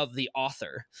the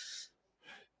author.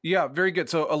 Yeah, very good.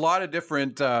 So a lot of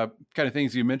different kind of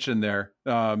things you mentioned there.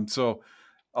 So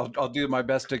I'll do my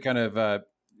best to kind of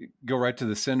go right to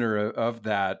the center of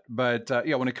that. But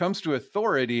when it comes to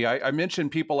authority, I mentioned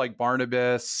people like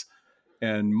Barnabas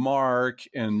and Mark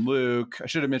and Luke. I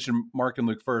should have mentioned Mark and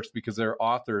Luke first because they're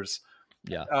authors.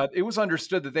 Yeah. It was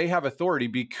understood that they have authority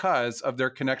because of their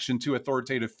connection to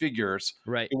authoritative figures.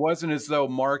 Right. It wasn't as though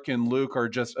Mark and Luke are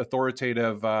just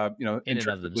authoritative, In and of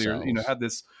intrinsically, or, themselves. had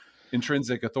this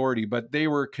intrinsic authority, but they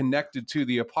were connected to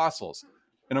the apostles.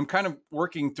 And I'm kind of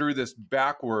working through this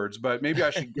backwards, but maybe I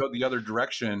should go the other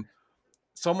direction.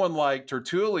 Someone like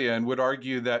Tertullian would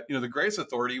argue that, the grace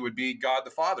authority would be God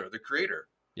the Father, the creator.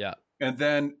 Yeah. And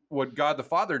then what God the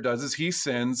Father does is he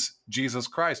sends Jesus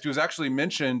Christ, who is actually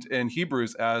mentioned in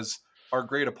Hebrews as our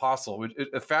great apostle,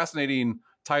 a fascinating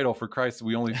title for Christ that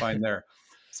we only find there.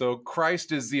 So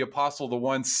Christ is the apostle, the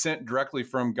one sent directly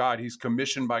from God. He's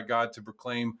commissioned by God to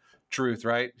proclaim truth,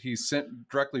 right? He's sent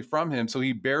directly from him. So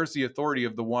he bears the authority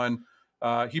of the one.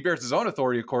 He bears his own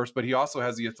authority, of course, but he also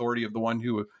has the authority of the one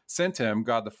who sent him,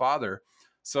 God the Father.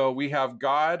 So we have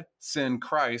God send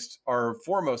Christ, our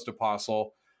foremost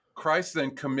apostle. Christ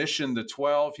then commissioned the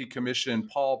 12. He commissioned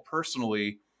Paul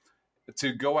personally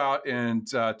to go out and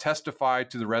testify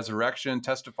to the resurrection,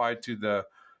 testify to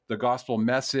the gospel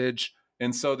message.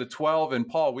 And so the 12 and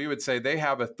Paul, we would say they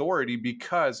have authority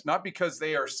not because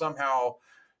they are somehow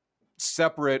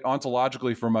separate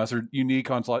ontologically from us or unique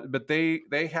ontologically, but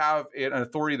they have an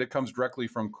authority that comes directly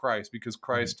from Christ because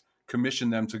Christ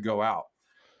commissioned them to go out.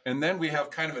 And then we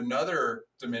have kind of another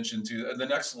dimension to the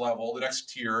next level, the next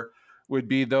tier would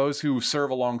be those who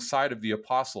serve alongside of the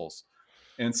apostles.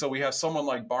 And so we have someone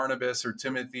like Barnabas or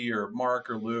Timothy or Mark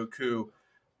or Luke who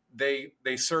they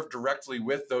serve directly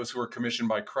with those who are commissioned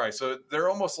by Christ. So they're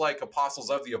almost like apostles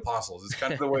of the apostles. It's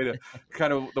kind of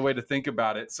the way to think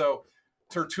about it. So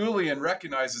Tertullian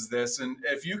recognizes this, and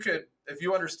if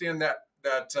you understand that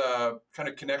kind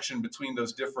of connection between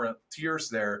those different tiers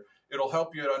there, it'll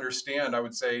help you to understand, I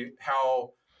would say,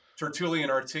 how Tertullian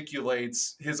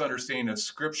articulates his understanding of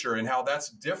Scripture and how that's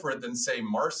different than, say,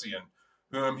 Marcion,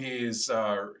 whom he's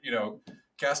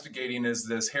castigating as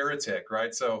this heretic,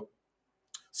 right? So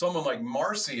someone like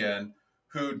Marcion,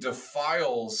 who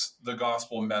defiles the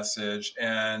gospel message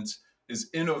and is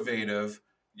innovative,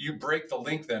 you break the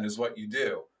link then is what you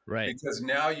do. Right. Because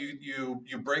now you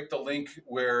break the link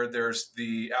where there's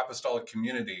the apostolic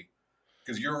community,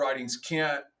 because your writings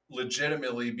can't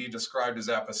legitimately be described as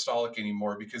apostolic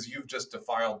anymore because you've just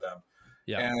defiled them.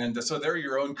 Yeah. And so they're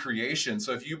your own creation.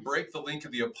 So if you break the link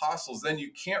of the apostles, then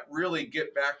you can't really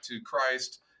get back to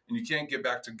Christ and you can't get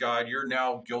back to God. You're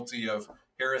now guilty of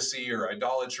heresy or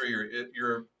idolatry, or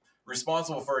you're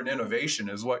responsible for an innovation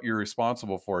is what you're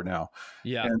responsible for now.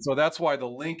 Yeah. And so that's why the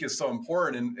link is so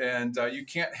important. And you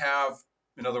can't have,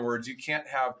 in other words, you can't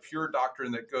have pure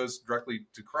doctrine that goes directly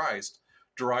to Christ,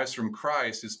 derives from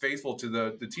Christ, is faithful to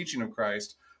the teaching of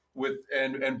Christ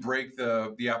and break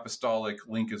the apostolic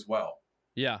link as well.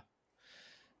 Yeah.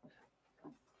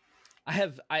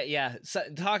 So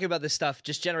talking about this stuff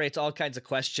just generates all kinds of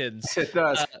questions. It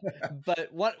does.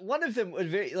 But one of them would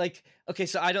very okay,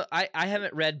 so I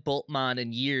haven't read Bultmann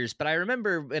in years, but I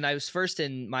remember when I was first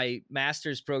in my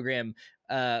master's program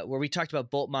where we talked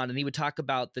about Bultmann, and he would talk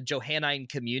about the Johannine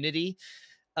community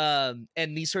and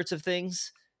these sorts of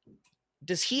things.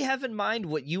 Does he have in mind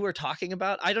what you were talking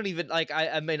about? I don't even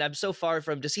I mean, I'm so far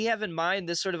from, does he have in mind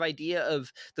this sort of idea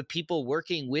of the people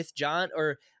working with John?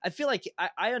 Or I feel like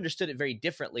I understood it very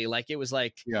differently. Like it was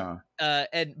like, yeah.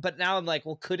 But now I'm like,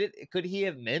 well, could he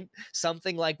have meant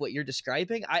something like what you're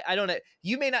describing? I don't know.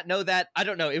 You may not know that. I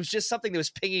don't know. It was just something that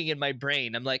was pinging in my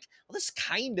brain. I'm like, well, this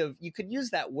kind of, you could use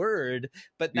that word,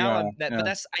 but now but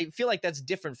I feel like that's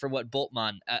different from what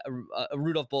Bultmann,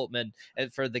 Rudolf Bultmann,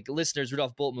 and for the listeners,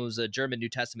 Rudolf Bultmann was a German New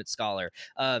Testament scholar.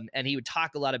 And he would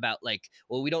talk a lot about like,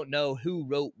 well, we don't know who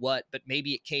wrote what, but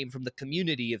maybe it came from the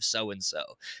community of so-and-so.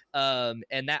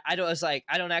 And that I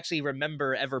don't actually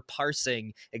remember ever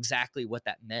parsing exactly what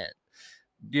that meant.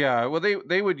 Yeah, well,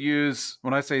 they would use,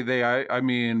 when I say they, I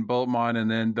mean Bultmann,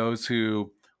 and then those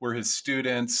who were his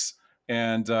students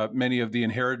and many of the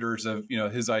inheritors of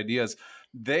his ideas.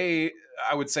 They,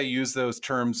 I would say, use those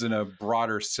terms in a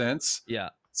broader sense. Yeah.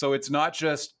 So it's not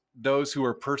just those who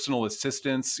are personal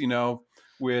assistants,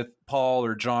 with Paul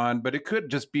or John, but it could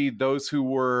just be those who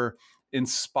were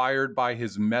inspired by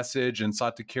his message and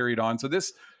sought to carry it on. So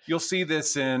you'll see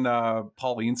this in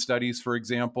Pauline studies, for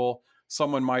example.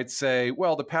 Someone might say,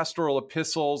 well, the pastoral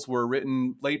epistles were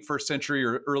written late first century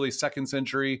or early second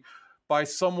century by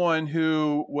someone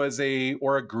who was a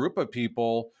group of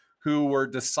people who were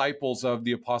disciples of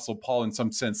the Apostle Paul in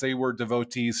some sense. They were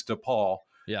devotees to Paul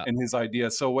and his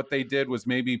ideas. So what they did was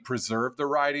maybe preserve the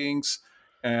writings,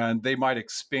 and they might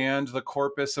expand the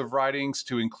corpus of writings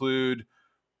to include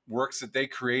works that they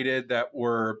created that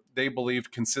were, they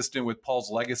believed, consistent with Paul's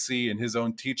legacy and his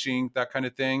own teaching, that kind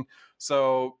of thing.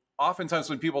 So oftentimes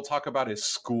when people talk about his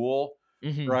school,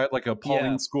 Hmm. right? Like a Yeah.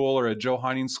 Pauline school or a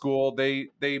Johannine school.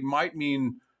 They might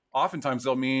mean, oftentimes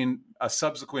they'll mean a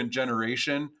subsequent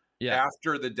generation Yeah.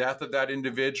 after the death of that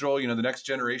individual. You know, the next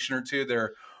generation or two,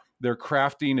 they're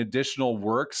crafting additional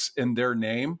works in their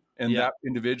name and Yeah. that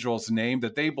individual's name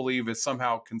that they believe is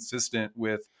somehow consistent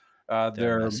with Their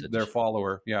their message.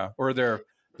 follower, yeah, or their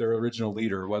original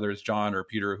leader, whether it's John or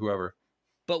Peter or whoever.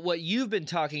 But what you've been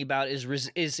talking about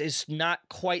is not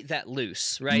quite that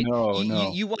loose, right? No,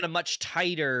 no, You want a much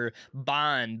tighter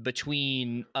bond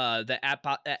between the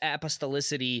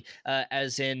apostolicity,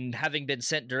 as in having been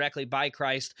sent directly by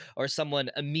Christ, or someone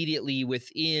immediately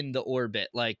within the orbit,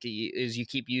 like as you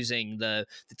keep using the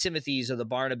Timothys or the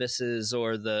Barnabases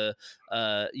or the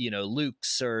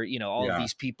Luke's, or all of yeah.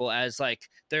 these people, as like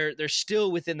they're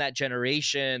still within that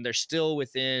generation, they're still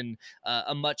within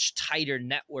a much tighter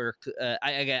network.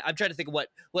 I'm trying to think of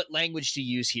what language to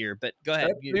use here, but go ahead.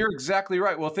 You're exactly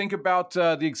right. Well, think about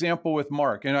the example with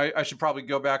Mark. And I should probably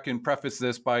go back and preface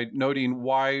this by noting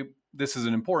why this is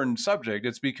an important subject.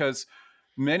 It's because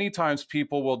many times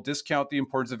people will discount the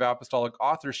importance of apostolic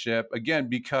authorship, again,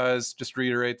 because, just to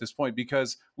reiterate this point,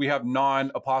 because we have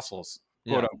non-apostles,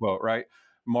 quote Yeah. unquote, right?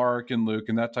 Mark and Luke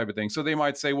and that type of thing. So they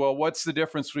might say, well, what's the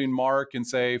difference between Mark and,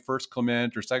 say, First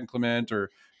Clement or Second Clement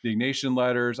or the Ignatian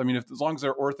letters? I mean, as long as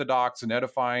they're orthodox and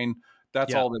edifying,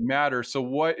 that's Yeah. all that matters. So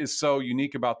what is so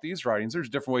unique about these writings? There's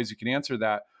different ways you can answer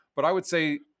that. But I would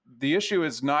say the issue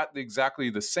is not exactly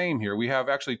the same here. We have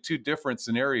actually two different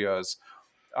scenarios.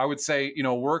 I would say,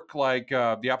 work like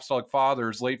the Apostolic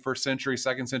Fathers, late first century,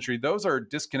 second century, those are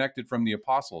disconnected from the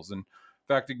apostles. And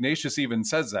in fact, Ignatius even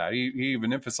says that. He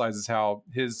even emphasizes how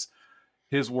his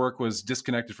work was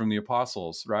disconnected from the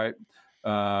apostles, right?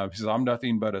 He says, "I'm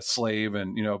nothing but a slave,"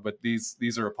 and but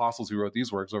these are apostles who wrote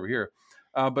these works over here.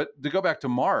 But to go back to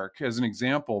Mark as an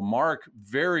example, Mark,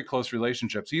 very close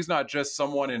relationships. He's not just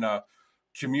someone in a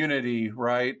community,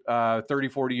 right? 30,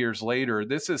 40 years later.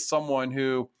 This is someone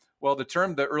who, well, the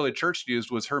term the early church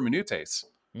used was hermeneutes.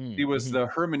 He was Mm-hmm. the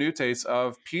hermeneutes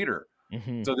of Peter.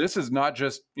 Mm-hmm. So this is not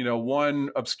just, one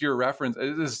obscure reference.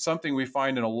 This is something we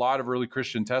find in a lot of early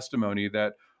Christian testimony,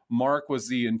 that Mark was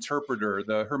the interpreter,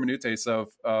 the hermeneutes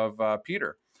of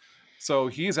Peter. So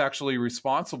he's actually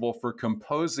responsible for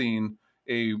composing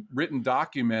a written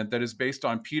document that is based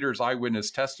on Peter's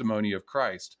eyewitness testimony of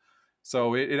Christ.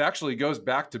 So it actually goes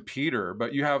back to Peter,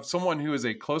 but you have someone who is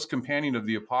a close companion of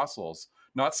the apostles,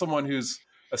 not someone who's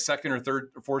a second or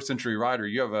third or fourth century writer.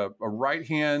 You have a right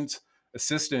hand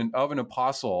assistant of an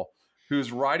apostle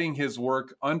who's writing his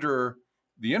work under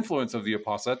the influence of the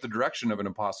apostle, at the direction of an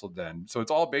apostle then. So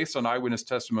it's all based on eyewitness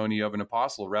testimony of an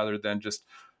apostle rather than just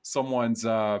someone's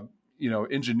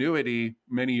ingenuity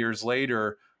many years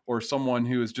later, or someone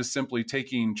who is just simply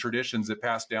taking traditions that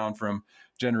pass down from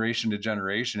generation to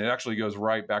generation. It actually goes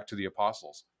right back to the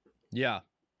apostles. Yeah.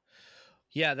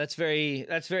 Yeah, that's very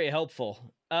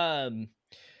helpful.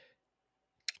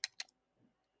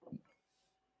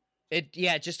 It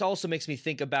just also makes me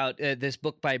think about this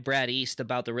book by Brad East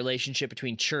about the relationship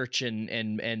between church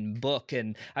and book,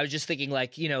 and I was just thinking,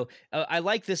 like, I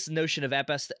like this notion of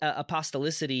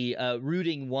apostolicity,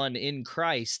 rooting one in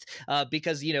Christ,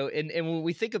 because and when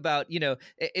we think about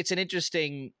it's an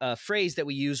interesting phrase that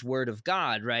we use, word of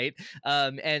God, right?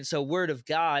 And so word of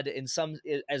God, in some,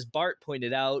 as Bart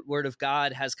pointed out, word of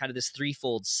God has kind of this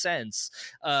threefold sense,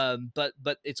 but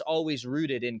it's always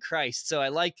rooted in Christ. So I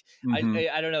like, Mm-hmm.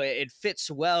 I don't know, it fits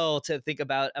well to think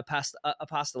about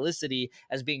apostolicity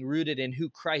as being rooted in who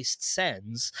Christ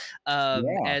sends, Yeah,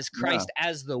 as yeah. Christ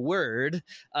as the Word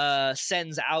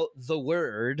sends out the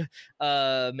Word,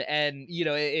 and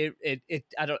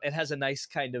it has a nice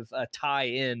kind of tie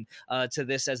in to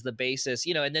this as the basis,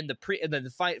 and then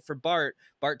the fight for Bart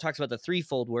talks about the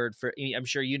threefold word. For, I'm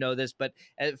sure you know this, but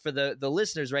for the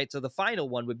listeners, right? So the final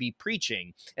one would be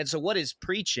preaching. And so what is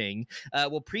preaching?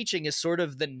 Well, preaching is sort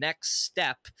of the next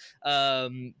step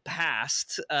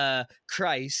past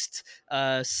Christ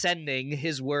sending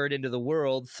his word into the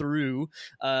world through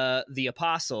the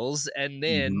apostles, and Mm-hmm.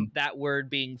 then that word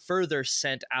being further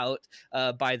sent out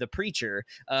by the preacher,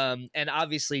 and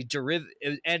obviously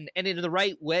and in the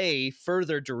right way,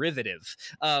 further derivative,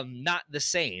 not the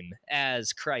same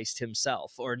as Christ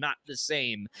himself, or not the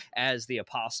same as the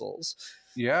apostles.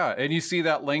 Yeah, and you see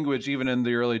that language even in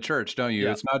the early church, don't you?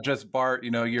 Yeah. It's not just Bart,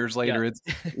 years Yeah. later. It's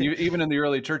even in the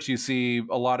early church, you see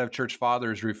a lot of church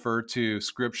fathers refer to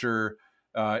Scripture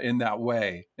in that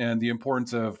way, and the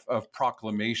importance of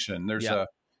proclamation. There's Yeah. a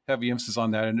heavy emphasis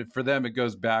on that, and for them, it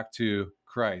goes back to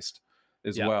Christ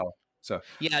as Yeah. well. So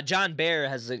Yeah, John Bear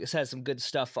has some good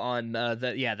stuff on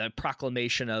the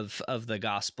proclamation of the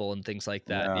gospel and things like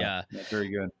that. yeah, Yeah. very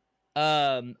good.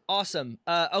 Awesome.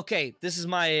 Okay, this is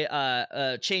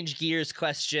my change gears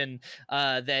question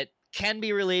that can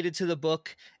be related to the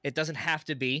book. It doesn't have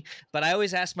to be, but I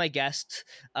always ask my guests,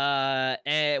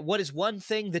 what is one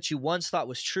thing that you once thought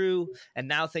was true and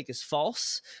now think is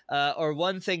false, or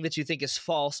one thing that you think is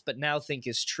false but now think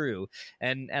is true?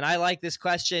 And I like this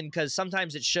question because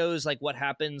sometimes it shows like what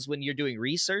happens when you're doing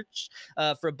research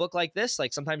for a book like this.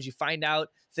 Like sometimes you find out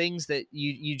things that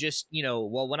you just,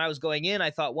 well, when I was going in, I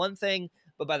thought one thing,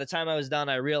 but by the time I was done,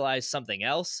 I realized something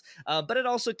else. But it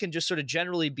also can just sort of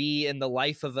generally be in the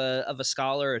life of a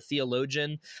scholar or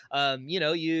theologian.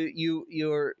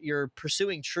 You're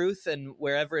pursuing truth and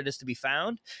wherever it is to be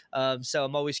found. So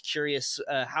I'm always curious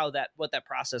what that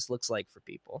process looks like for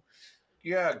people.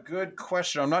 Yeah, good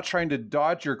question. I'm not trying to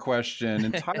dodge your question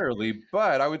entirely,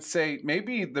 but I would say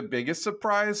maybe the biggest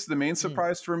surprise, the main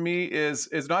surprise for me is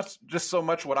not just so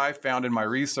much what I found in my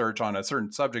research on a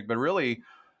certain subject, but really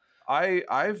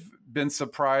I've been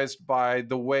surprised by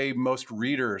the way most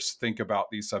readers think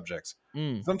about these subjects.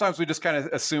 Sometimes we just kind of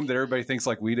assume that everybody thinks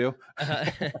like we do.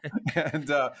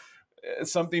 And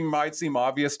something might seem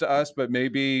obvious to us, but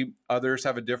maybe others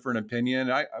have a different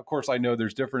opinion. Of course, I know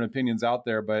there's different opinions out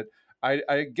there, but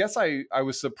I guess I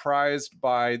was surprised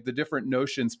by the different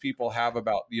notions people have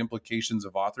about the implications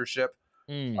of authorship.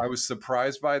 I was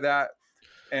surprised by that.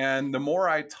 And the more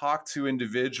I talk to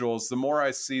individuals, the more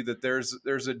I see that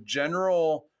there's a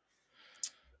general,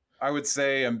 I would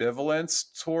say,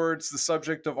 ambivalence towards the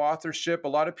subject of authorship. A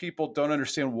lot of people don't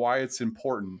understand why it's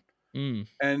important.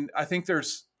 And I think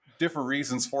there's different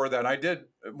reasons for that. And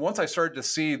once I started to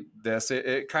see this,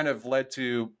 it kind of led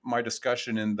to my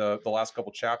discussion in the last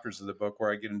couple chapters of the book where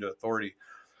I get into authority.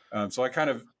 So I kind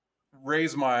of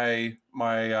raise my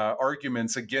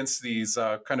arguments against these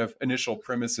kind of initial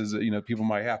premises that people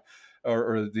might have,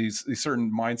 or these certain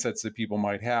mindsets that people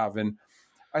might have. And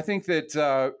I think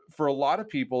that for a lot of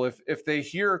people, if they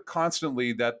hear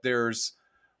constantly that there's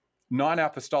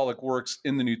non-apostolic works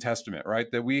in the New Testament,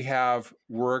 right? That we have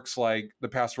works like the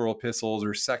pastoral epistles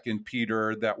or Second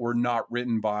Peter that were not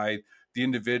written by the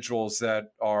individuals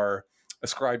that are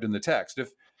ascribed in the text.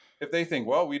 If they think,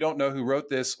 well, we don't know who wrote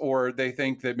this, or they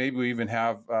think that maybe we even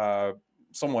have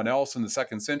someone else in the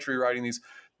second century writing these,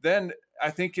 then I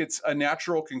think it's a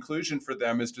natural conclusion for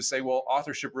them is to say, well,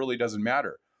 authorship really doesn't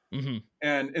matter.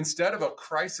 And instead of a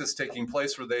crisis taking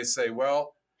place where they say,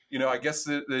 well, I guess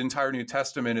the entire New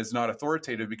Testament is not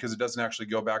authoritative because it doesn't actually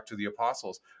go back to the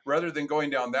apostles. Rather than going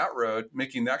down that road,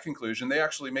 making that conclusion, they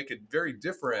actually make a very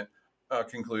different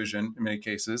conclusion in many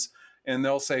cases. And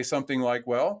they'll say something like,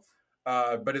 well,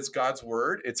 but it's God's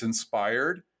word. It's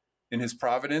inspired. In his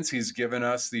providence, he's given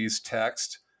us these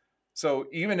texts. So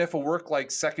even if a work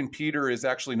like Second Peter is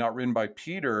actually not written by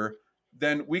Peter,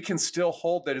 then we can still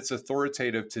hold that it's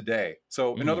authoritative today.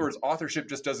 So in other words, authorship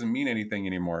just doesn't mean anything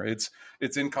anymore. It's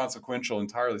inconsequential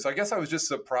entirely. So I guess I was just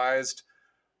surprised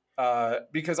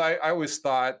because I always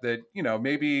thought that,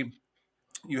 maybe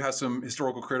you have some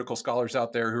historical critical scholars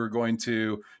out there who are going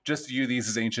to just view these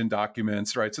as ancient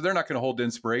documents, right? So they're not going to hold to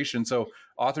inspiration. So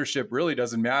authorship really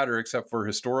doesn't matter except for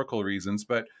historical reasons.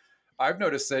 But I've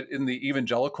noticed that in the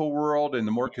evangelical world, in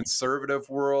the more conservative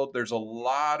world, there's a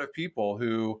lot of people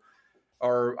who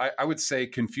are, I would say,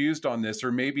 confused on this,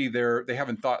 or maybe they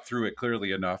haven't thought through it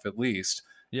clearly enough, at least.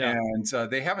 Yeah. And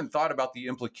they haven't thought about the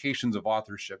implications of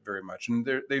authorship very much. And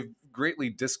they've greatly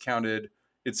discounted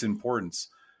its importance.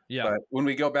 Yeah. But when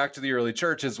we go back to the early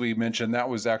church, as we mentioned, that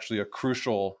was actually a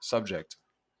crucial subject.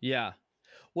 Yeah.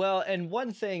 Well, and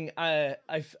one thing I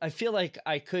feel like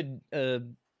I could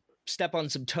step on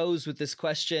some toes with this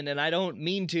question, and I don't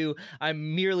mean to.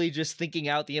 I'm merely just thinking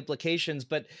out the implications.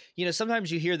 But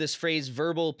sometimes you hear this phrase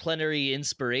 "verbal plenary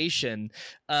inspiration,"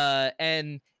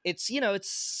 and it's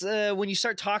when you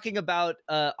start talking about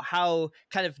how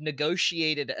kind of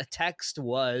negotiated a text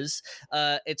was,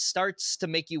 it starts to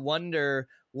make you wonder,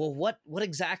 well, what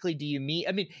exactly do you mean?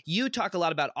 I mean, you talk a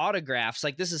lot about autographs.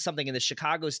 Like this is something in the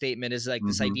Chicago Statement is like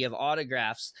this idea of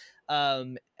autographs,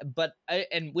 but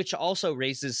which also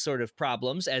raises sort of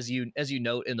problems as you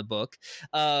note in the book.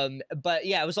 But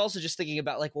yeah, I was also just thinking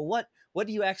about like, well, what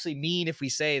do you actually mean if we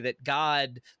say that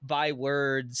God by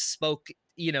words spoke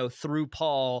through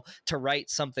Paul to write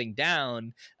something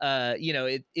down? I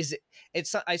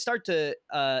start to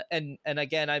and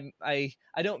again, I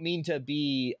don't mean to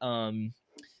be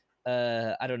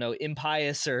I don't know,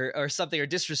 impious or something, or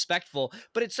disrespectful,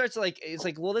 but it starts it's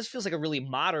like, well, this feels like a really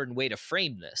modern way to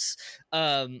frame this.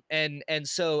 And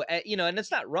so, and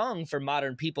it's not wrong for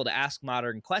modern people to ask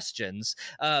modern questions,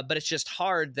 but it's just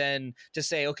hard then to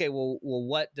say, okay, well,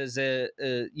 what does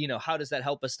how does that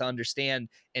help us to understand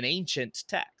an ancient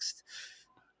text?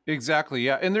 Exactly.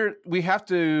 Yeah. And there, we have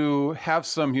to have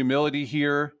some humility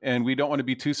here, and we don't want to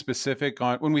be too specific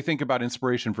on when we think about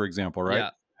inspiration, for example,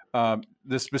 right? Yeah.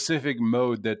 The specific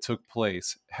mode that took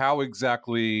place, how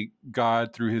exactly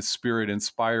God, through his spirit,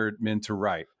 inspired men to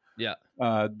write. Yeah.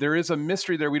 There is a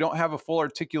mystery there. We don't have a full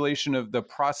articulation of the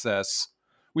process.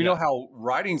 We know Yeah. how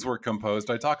writings were composed.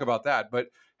 I talk about that, but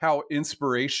how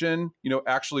inspiration,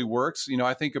 actually works.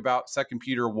 I think about Second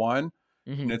Peter 1,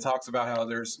 and Hmm. it talks about how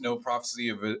there's no prophecy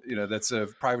of that's a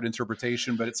private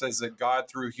interpretation, but it says that God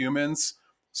through humans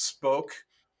spoke,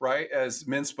 right, as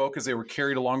men spoke as they were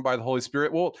carried along by the Holy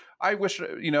Spirit. Well, I wish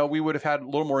we would have had a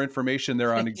little more information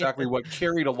there on exactly what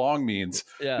carried along means.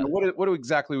 Yeah. What do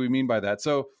exactly we mean by that?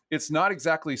 So it's not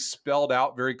exactly spelled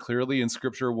out very clearly in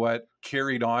Scripture what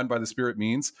carried on by the Spirit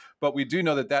means, but we do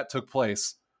know that that took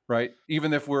place, right?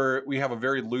 Even if we have a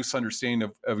very loose understanding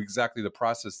of exactly the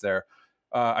process there.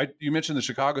 You mentioned the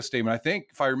Chicago statement. I think,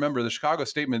 if I remember, the Chicago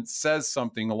statement says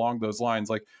something along those lines,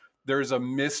 like there's a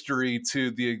mystery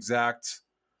to the exact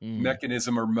Mm.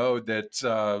 mechanism or mode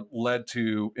that led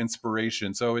to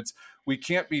inspiration. So we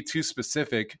can't be too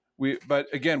specific.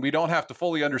 But again, we don't have to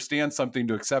fully understand something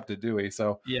to accept it, do we?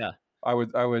 So Yeah. I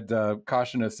would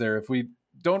caution us there. If we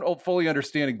don't fully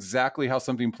understand exactly how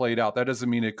something played out, that doesn't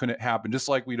mean it couldn't happen. Just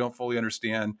like we don't fully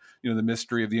understand, the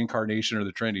mystery of the incarnation or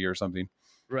the Trinity or something.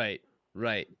 Right.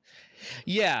 Right.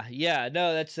 Yeah, yeah,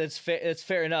 no, that's fair. That's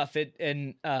fair enough.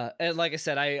 And like I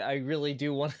said, I really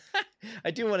do want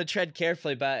I do want to tread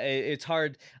carefully, but it's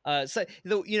hard. So it's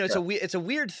Yeah. it's a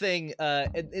weird thing.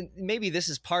 And maybe this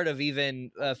is part of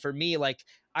even for me, like.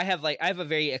 I have a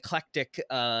very eclectic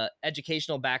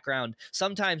educational background.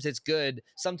 Sometimes it's good,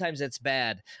 sometimes it's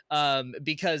bad,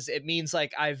 because it means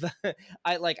like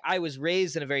I was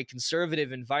raised in a very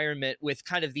conservative environment with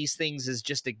kind of these things as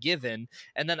just a given,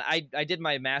 and then I did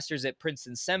my master's at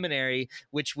Princeton Seminary,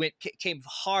 which came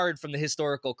hard from the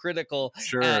historical critical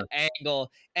Sure.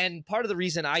 angle. And part of the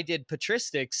reason I did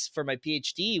patristics for my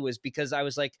PhD was because I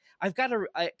was like, I've got to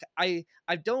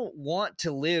I don't want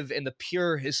to live in the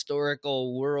pure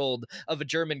historical world of a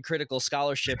German critical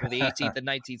scholarship of the 18th and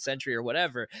 19th century or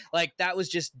whatever. Like that was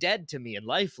just dead to me and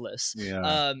lifeless.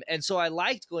 Yeah. And so I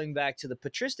liked going back to the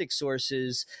patristic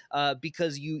sources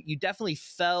because you definitely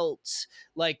felt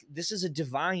like this is a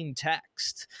divine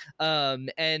text.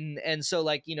 And so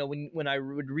like when I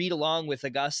would read along with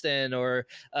Augustine or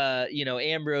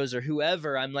Ambrose or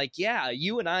whoever, I'm like, yeah,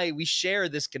 you and we share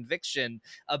this conviction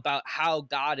about how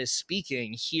God is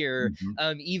speaking here,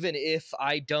 Mhm. even if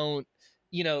I don't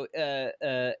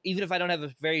even if I don't have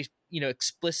a very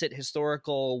explicit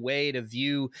historical way to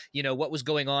view what was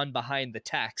going on behind the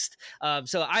text.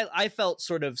 So I felt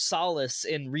sort of solace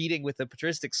in reading with the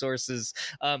patristic sources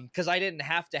because I didn't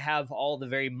have to have all the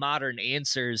very modern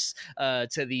answers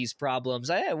to these problems.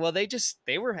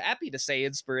 They were happy to say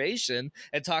inspiration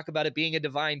and talk about it being a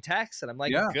divine text, and I'm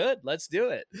like, Yeah. good, let's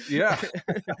do it. Yeah.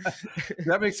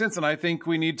 That makes sense. And I think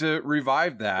we need to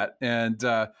revive that and,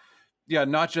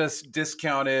 not just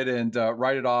discount it and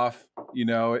write it off,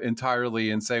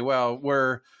 entirely and say, well,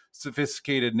 we're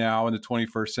sophisticated now in the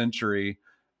 21st century.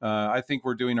 I think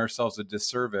we're doing ourselves a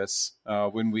disservice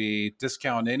when we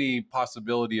discount any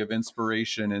possibility of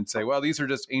inspiration and say, well, these are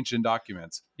just ancient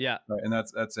documents. Yeah. And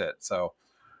that's it. So,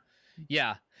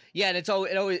 Yeah. Yeah, and it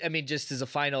always, I mean, just as a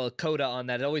final coda on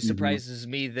that, it always mhm. surprises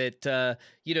me that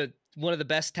one of the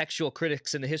best textual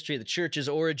critics in the history of the church is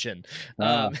Origen.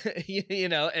 Ah,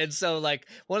 And so like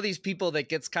one of these people that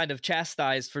gets kind of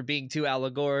chastised for being too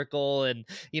allegorical and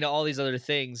all these other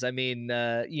things. I mean,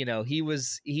 he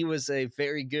was a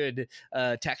very good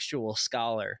textual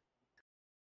scholar.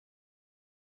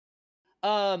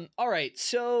 All right.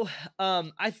 So,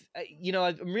 I'm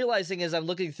realizing as I'm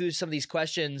looking through some of these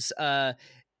questions,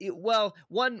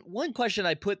 one question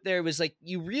I put there was like,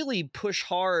 you really push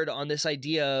hard on this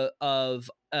idea of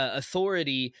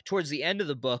authority towards the end of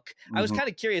the book. I was mhm. kind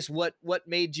of curious what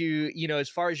made you, as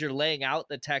far as you're laying out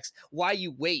the text, why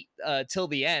you wait till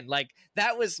the end. Like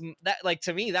that, like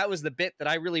to me, that was the bit that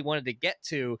I really wanted to get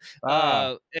to.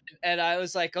 Ah, And I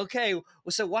was like, okay, well,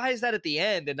 so why is that at the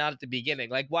end and not at the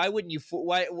beginning? Like, why wouldn't you?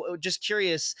 Just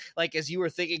curious. Like, as you were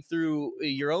thinking through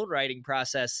your own writing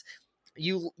process,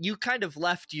 you kind of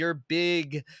left your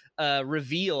big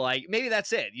reveal. Like, maybe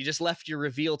that's it. You just left your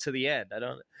reveal to the end. I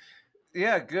don't.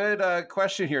 yeah, good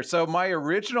question here. So my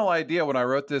original idea when I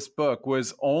wrote this book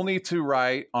was only to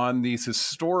write on these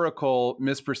historical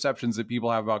misperceptions that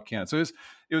people have about Canon. So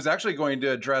it was actually going to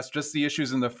address just the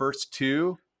issues in the first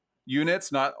two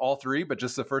units, not all three, but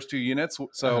just the first two units. Uh-huh.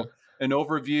 So an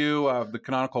overview of the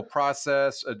canonical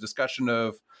process, a discussion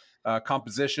of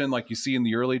composition, like you see in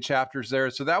the early chapters there.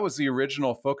 So that was the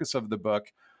original focus of the book.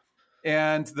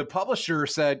 And the publisher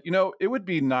said, it would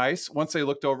be nice once they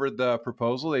looked over the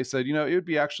proposal. They said, it would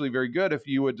be actually very good if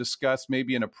you would discuss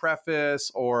maybe in a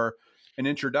preface or an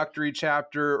introductory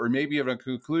chapter or maybe even a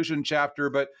conclusion chapter,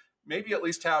 but maybe at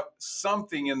least have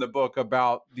something in the book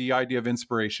about the idea of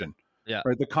inspiration, Yeah.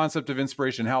 right? The concept of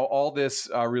inspiration, how all this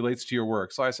relates to your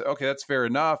work. So I said, okay, that's fair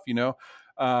enough.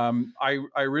 I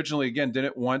originally, again,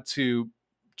 didn't want to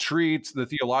treat the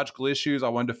theological issues. I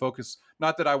wanted to focus,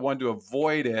 not that I wanted to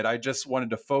avoid it, I just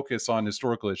wanted to focus on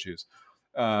historical issues.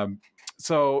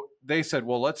 So they said,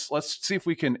 well, let's see if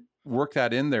we can work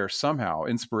that in there somehow,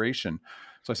 inspiration.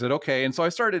 So I said, okay. And so I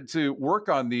started to work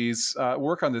on this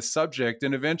subject.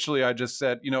 And eventually I just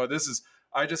said,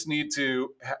 I just need to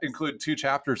include 2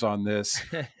 chapters on this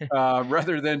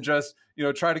rather than just,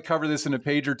 try to cover this in a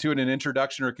page or two in an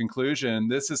introduction or conclusion.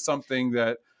 This is something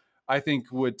that I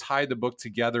think would tie the book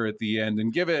together at the end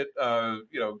and give it, a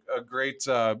great,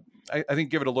 I think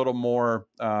give it a little more,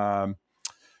 kind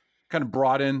of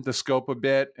broaden the scope a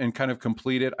bit and kind of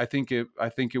complete it. I think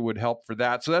it would help for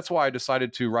that. So that's why I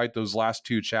decided to write those last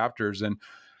 2 chapters. And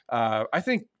I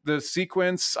think the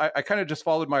sequence, I kind of just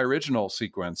followed my original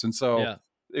sequence. And so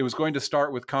it was going to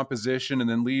start with composition and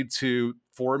then lead to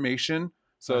formation.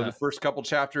 So the first couple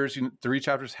chapters, 3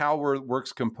 chapters, how were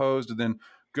works composed, and then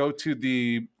go to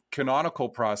the canonical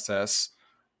process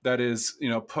that is,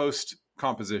 post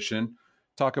composition.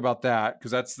 Talk about that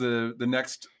because that's the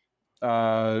next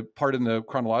part in the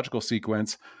chronological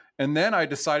sequence. And then I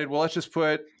decided, well, let's just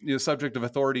put the subject of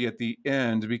authority at the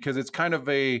end because it's kind of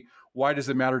a why does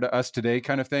it matter to us today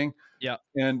kind of thing. Yeah.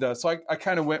 And so I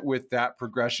kind of went with that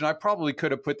progression. I probably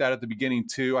could have put that at the beginning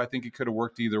too. I think it could have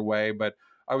worked either way, but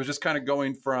I was just kind of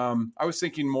I was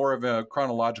thinking more of a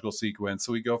chronological sequence.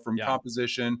 So we go from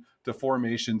composition to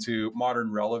formation to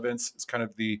modern relevance. It's kind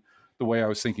of the way I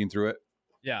was thinking through it.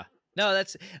 Yeah. No,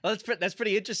 that's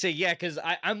pretty interesting. Yeah, because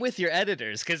I'm with your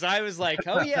editors because I was like,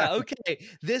 oh yeah, okay,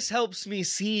 this helps me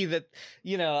see that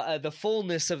the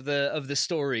fullness of the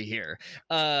story here.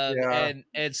 And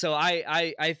so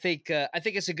I think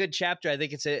it's a good chapter. I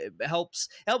think it helps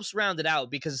round it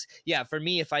out because for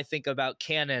me, if I think about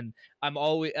canon, I'm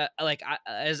always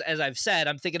as I've said,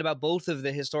 I'm thinking about both of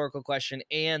the historical question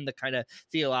and the kind of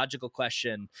theological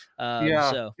question.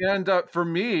 And for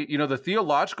me, the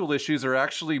theological issues are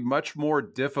actually much more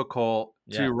difficult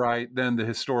to write than the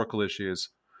historical issues.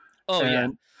 I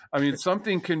mean,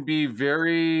 something can be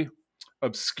very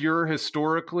obscure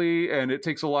historically, and it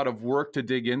takes a lot of work to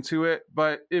dig into it,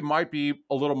 but it might be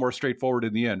a little more straightforward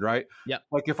in the end, right? Yeah.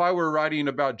 Like if I were writing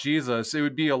about Jesus, it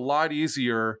would be a lot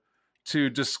easier to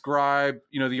describe,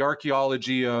 the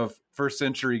archaeology of first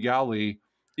century Galilee,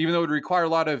 even though it would require a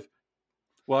lot of,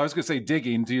 well, I was going to say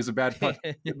digging to use a bad pun,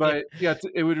 but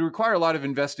it would require a lot of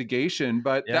investigation,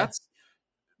 but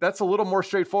that's a little more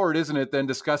straightforward, isn't it, than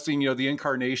discussing, the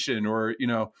incarnation or,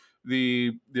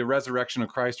 the resurrection of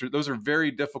Christ. Those are very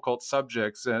difficult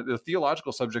subjects. The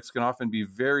theological subjects can often be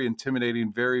very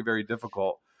intimidating, very, very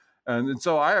difficult. And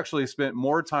so I actually spent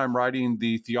more time writing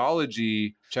the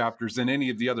theology chapters than any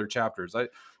of the other chapters.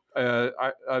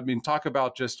 I mean, talk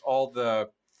about just all the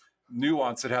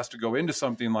nuance that has to go into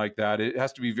something like that. It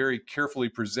has to be very carefully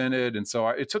presented. And so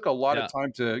it took a lot of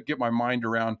time to get my mind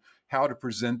around how to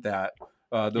present that,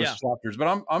 those chapters.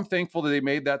 But I'm thankful that they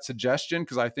made that suggestion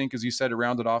because I think, as you said, it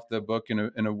rounded off the book in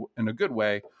a good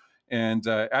way and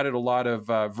added a lot of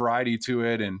variety to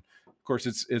it. And of course,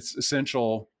 it's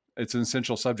essential. It's an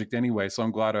essential subject anyway. So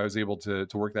I'm glad I was able to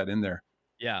work that in there.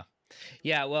 Yeah.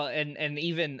 Yeah, well, and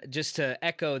even just to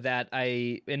echo that,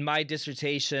 in my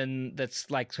dissertation, that's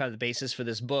like kind of the basis for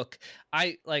this book,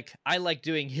 I like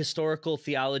doing historical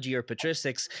theology or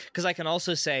patristics because I can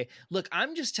also say, look,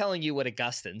 I'm just telling you what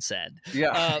Augustine said.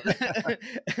 Yeah.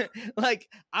 Like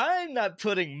I'm not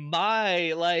putting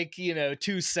my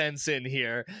 2 cents in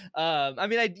here. I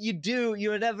mean,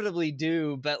 you inevitably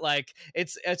do, but like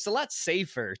it's a lot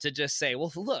safer to just say,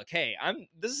 well, look, hey,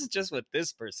 this is just what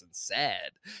this person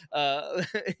said. To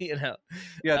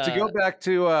go back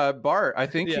to Bart, I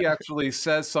think he actually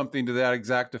says something to that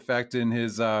exact effect in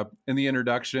his in the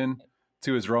introduction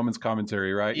to his Romans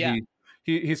commentary, right? Yeah.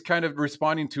 He's kind of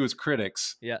responding to his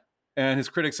critics. Yeah. And his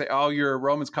critics say, "Oh, your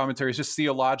Romans commentary is just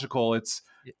theological. It's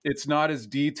not as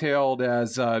detailed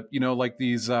as like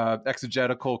these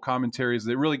exegetical commentaries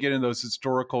that really get into those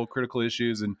historical critical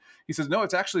issues." And he says, "No,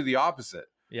 it's actually the opposite."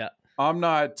 Yeah. I'm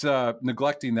not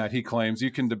neglecting that, he claims.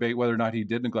 You can debate whether or not he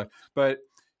did neglect, but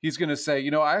he's going to say,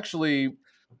 I actually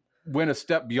went a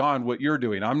step beyond what you're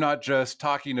doing. I'm not just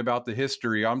talking about the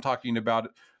history. I'm talking about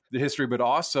the history, but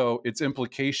also its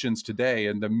implications today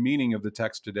and the meaning of the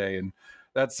text today. And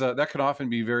that can often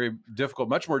be very difficult,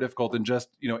 much more difficult than just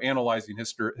analyzing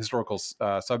historical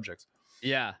subjects.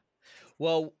 Yeah.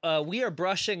 Well, we are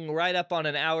brushing right up on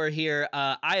an hour here.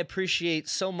 I appreciate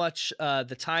so much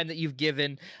the time that you've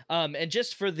given. And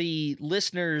just for the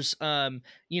listeners,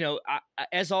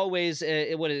 as always,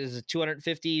 what is a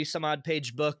 250 some odd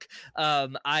page book?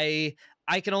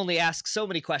 I can only ask so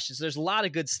many questions. There's a lot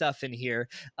of good stuff in here.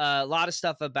 A lot of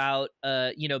stuff about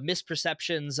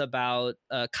misperceptions about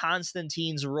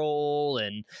Constantine's role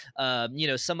and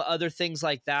some other things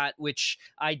like that, which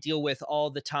I deal with all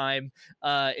the time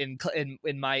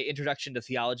in my introduction to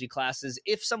theology classes.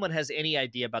 If someone has any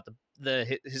idea about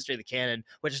the history of the canon,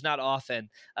 which is not often,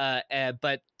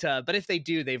 but if they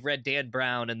do, they've read Dan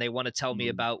Brown and they want to tell me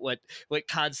about what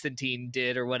Constantine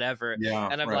did or whatever, Yeah,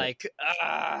 and I'm right. like,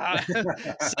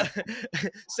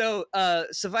 so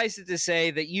suffice it to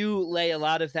say that you lay a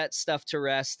lot of that stuff to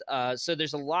rest. So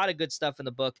there's a lot of good stuff in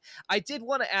the book. I did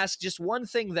want to ask just one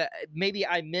thing that maybe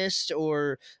I missed,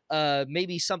 or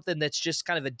maybe something that's just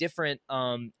kind of a different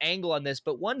angle on this.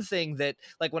 But one thing that,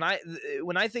 like, when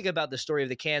I think about the story of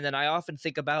the canon, I often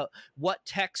think about what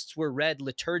texts were read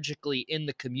liturgically in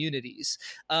the communities.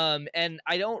 And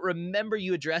I don't remember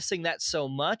you addressing that so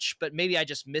much, but maybe I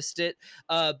just missed it.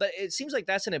 But it seems like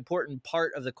that's an important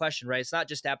part of the question, right? It's not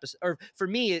just or for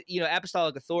me,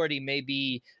 apostolic authority may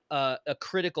be a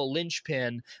critical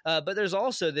linchpin, but there's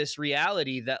also this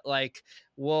reality that, like,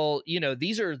 well,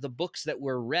 these are the books that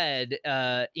were read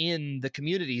in the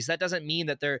communities. That doesn't mean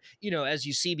that they're, as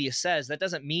Eusebius says, that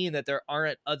doesn't mean that there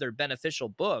aren't other beneficial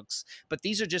books, but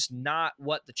these are just not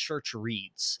what the church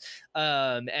reads.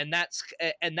 And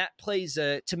that plays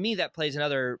to me, that plays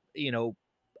another,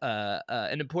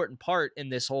 an important part in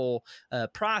this whole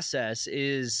process.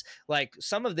 Is like,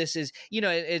 some of this is,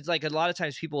 it's like a lot of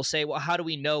times people say, well, how do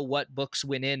we know what books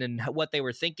went in and what they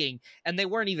were thinking? And they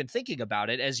weren't even thinking about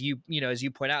it, as you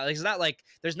point out. Like, it's not like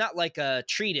there's not like a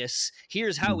treatise,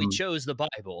 here's how we chose the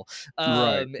Bible.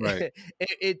 Right.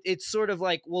 It's sort of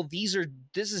like, well, this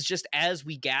is just as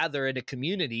we gather in a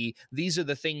community, these are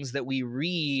the things that we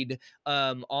read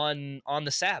on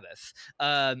the Sabbath,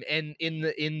 and in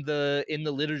the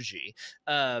liturgy.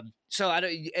 So I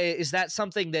don't. Is that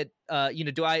something that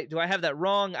do I have that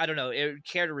wrong? I don't know.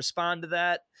 Care to respond to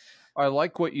that? I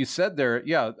like what you said there.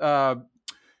 Yeah.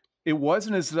 It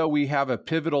wasn't as though we have a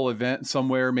pivotal event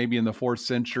somewhere, maybe in the 4th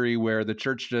century, where the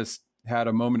church just had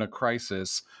a moment of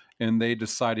crisis and they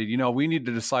decided, we need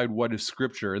to decide what is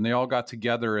scripture. And they all got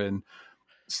together and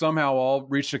somehow all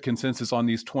reached a consensus on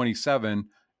these 27,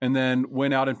 and then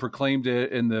went out and proclaimed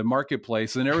it in the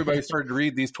marketplace. And everybody started to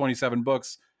read these 27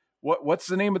 books. What's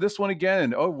the name of this one again?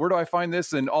 And, oh, where do I find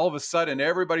this? And all of a sudden,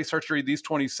 everybody starts to read these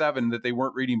 27 that they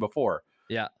weren't reading before.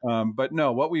 Yeah. But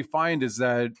no, what we find is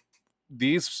that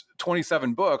these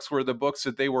 27 books were the books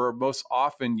that they were most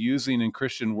often using in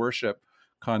Christian worship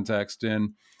context.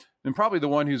 And probably the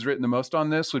one who's written the most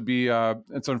on this would be,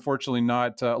 it's unfortunately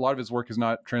not, a lot of his work is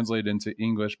not translated into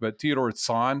English, but Theodor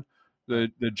Zahn,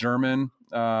 the German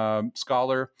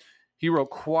scholar. He wrote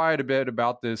quite a bit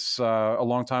about this a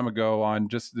long time ago on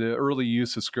just the early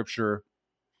use of scripture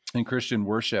in Christian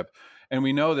worship. And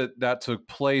we know that took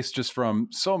place just from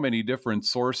so many different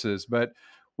sources. But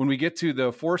when we get to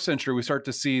the 4th century, we start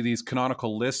to see these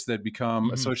canonical lists that become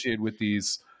associated with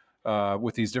these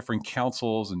different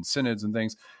councils and synods and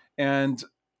things. And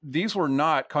these were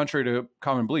not, contrary to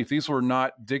common belief, these were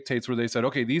not dictates where they said,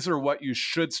 okay, these are what you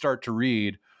should start to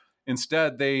read.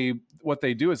 Instead, what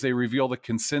they do is they reveal the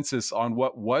consensus on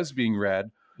what was being read.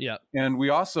 Yeah. And we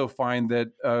also find that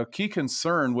a key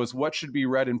concern was what should be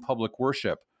read in public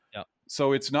worship. Yeah.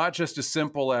 So it's not just as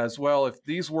simple as, well, if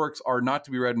these works are not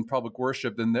to be read in public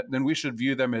worship, then we should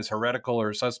view them as heretical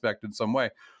or suspect in some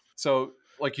way. So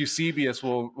like Eusebius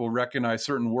will recognize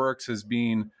certain works as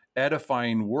being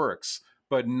edifying works,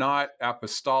 but not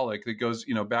apostolic. That goes,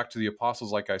 back to the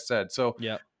apostles, like I said. So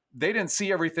they didn't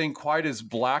see everything quite as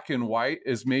black and white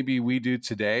as maybe we do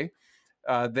today.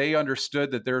 They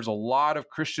understood that there's a lot of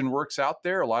Christian works out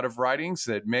there, a lot of writings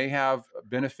that may have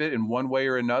benefit in one way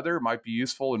or another, might be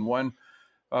useful in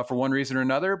for one reason or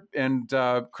another, and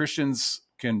Christians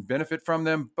can benefit from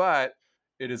them, but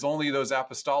it is only those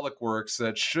apostolic works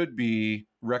that should be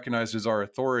recognized as our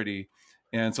authority.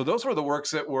 And so those were the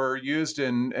works that were used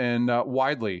in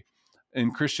widely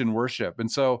in Christian worship.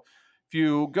 And so if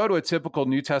you go to a typical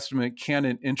New Testament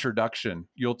canon introduction,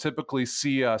 you'll typically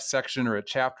see a section or a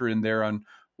chapter in there on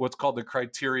what's called the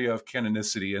criteria of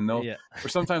canonicity. And or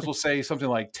sometimes we'll say something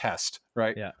like test,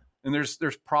 right? Yeah. And there's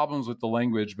problems with the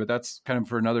language, but that's kind of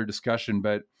for another discussion.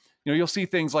 But you'll see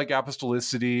things like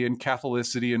apostolicity and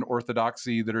Catholicity and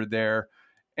orthodoxy that are there.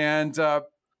 And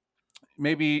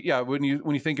maybe, yeah, when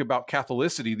you think about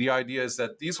Catholicity, the idea is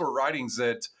that these were writings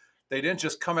that they didn't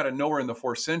just come out of nowhere in the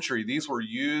 4th century. These were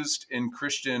used in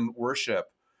Christian worship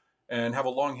and have a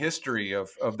long history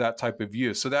of that type of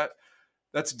use. So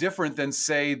that's different than,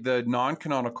 say, the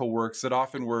non-canonical works that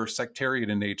often were sectarian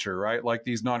in nature, right? Like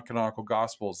these non-canonical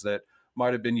gospels that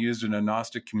might have been used in a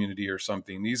Gnostic community or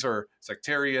something. These are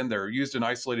sectarian, they're used in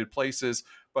isolated places,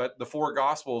 but the 4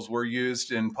 gospels were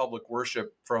used in public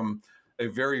worship from a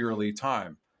very early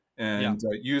time, and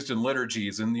used in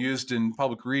liturgies and used in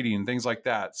public reading, things like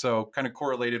that. So kind of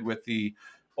correlated with the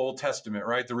Old Testament,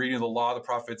 right? The reading of the law, the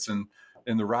prophets, and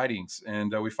the writings.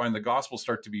 And we find the gospels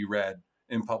start to be read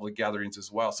in public gatherings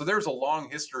as well. So there's a long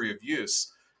history of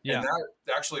use. Yeah. And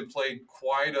that actually played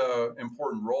quite an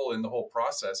important role in the whole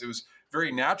process. It was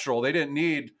very natural. They didn't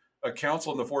need a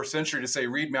council in the 4th century to say,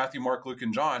 read Matthew, Mark, Luke,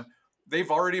 and John. They've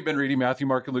already been reading Matthew,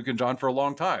 Mark, and Luke, and John for a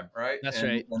long time, right? That's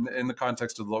right. In the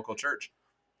context of the local church.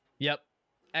 Yep.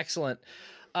 Excellent.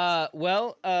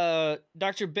 Dr.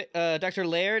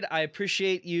 Laird, I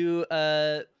appreciate you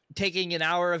taking an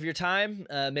hour of your time,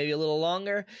 maybe a little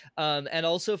longer, and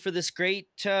also for this great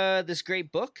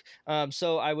book.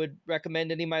 So I would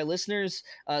recommend any of my listeners.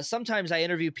 Sometimes I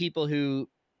interview people who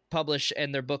publish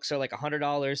and their books are like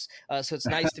 $100. So it's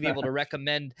nice to be able to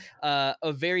recommend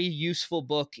a very useful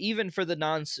book, even for the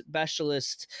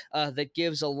non-specialist, that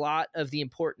gives a lot of the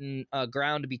important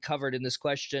ground to be covered in this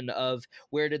question of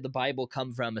where did the Bible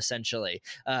come from, essentially.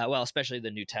 Well, especially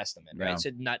the New Testament, right?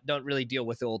 So don't really deal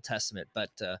with the Old Testament,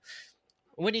 but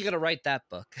when are you going to write that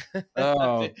book?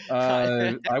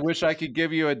 I wish I could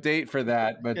give you a date for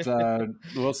that, but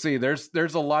we'll see. There's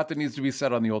a lot that needs to be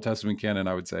said on the Old Testament canon,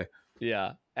 I would say.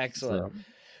 Yeah. Excellent.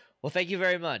 Well, thank you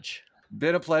very much.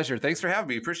 Been a pleasure. Thanks for having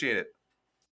me. Appreciate it.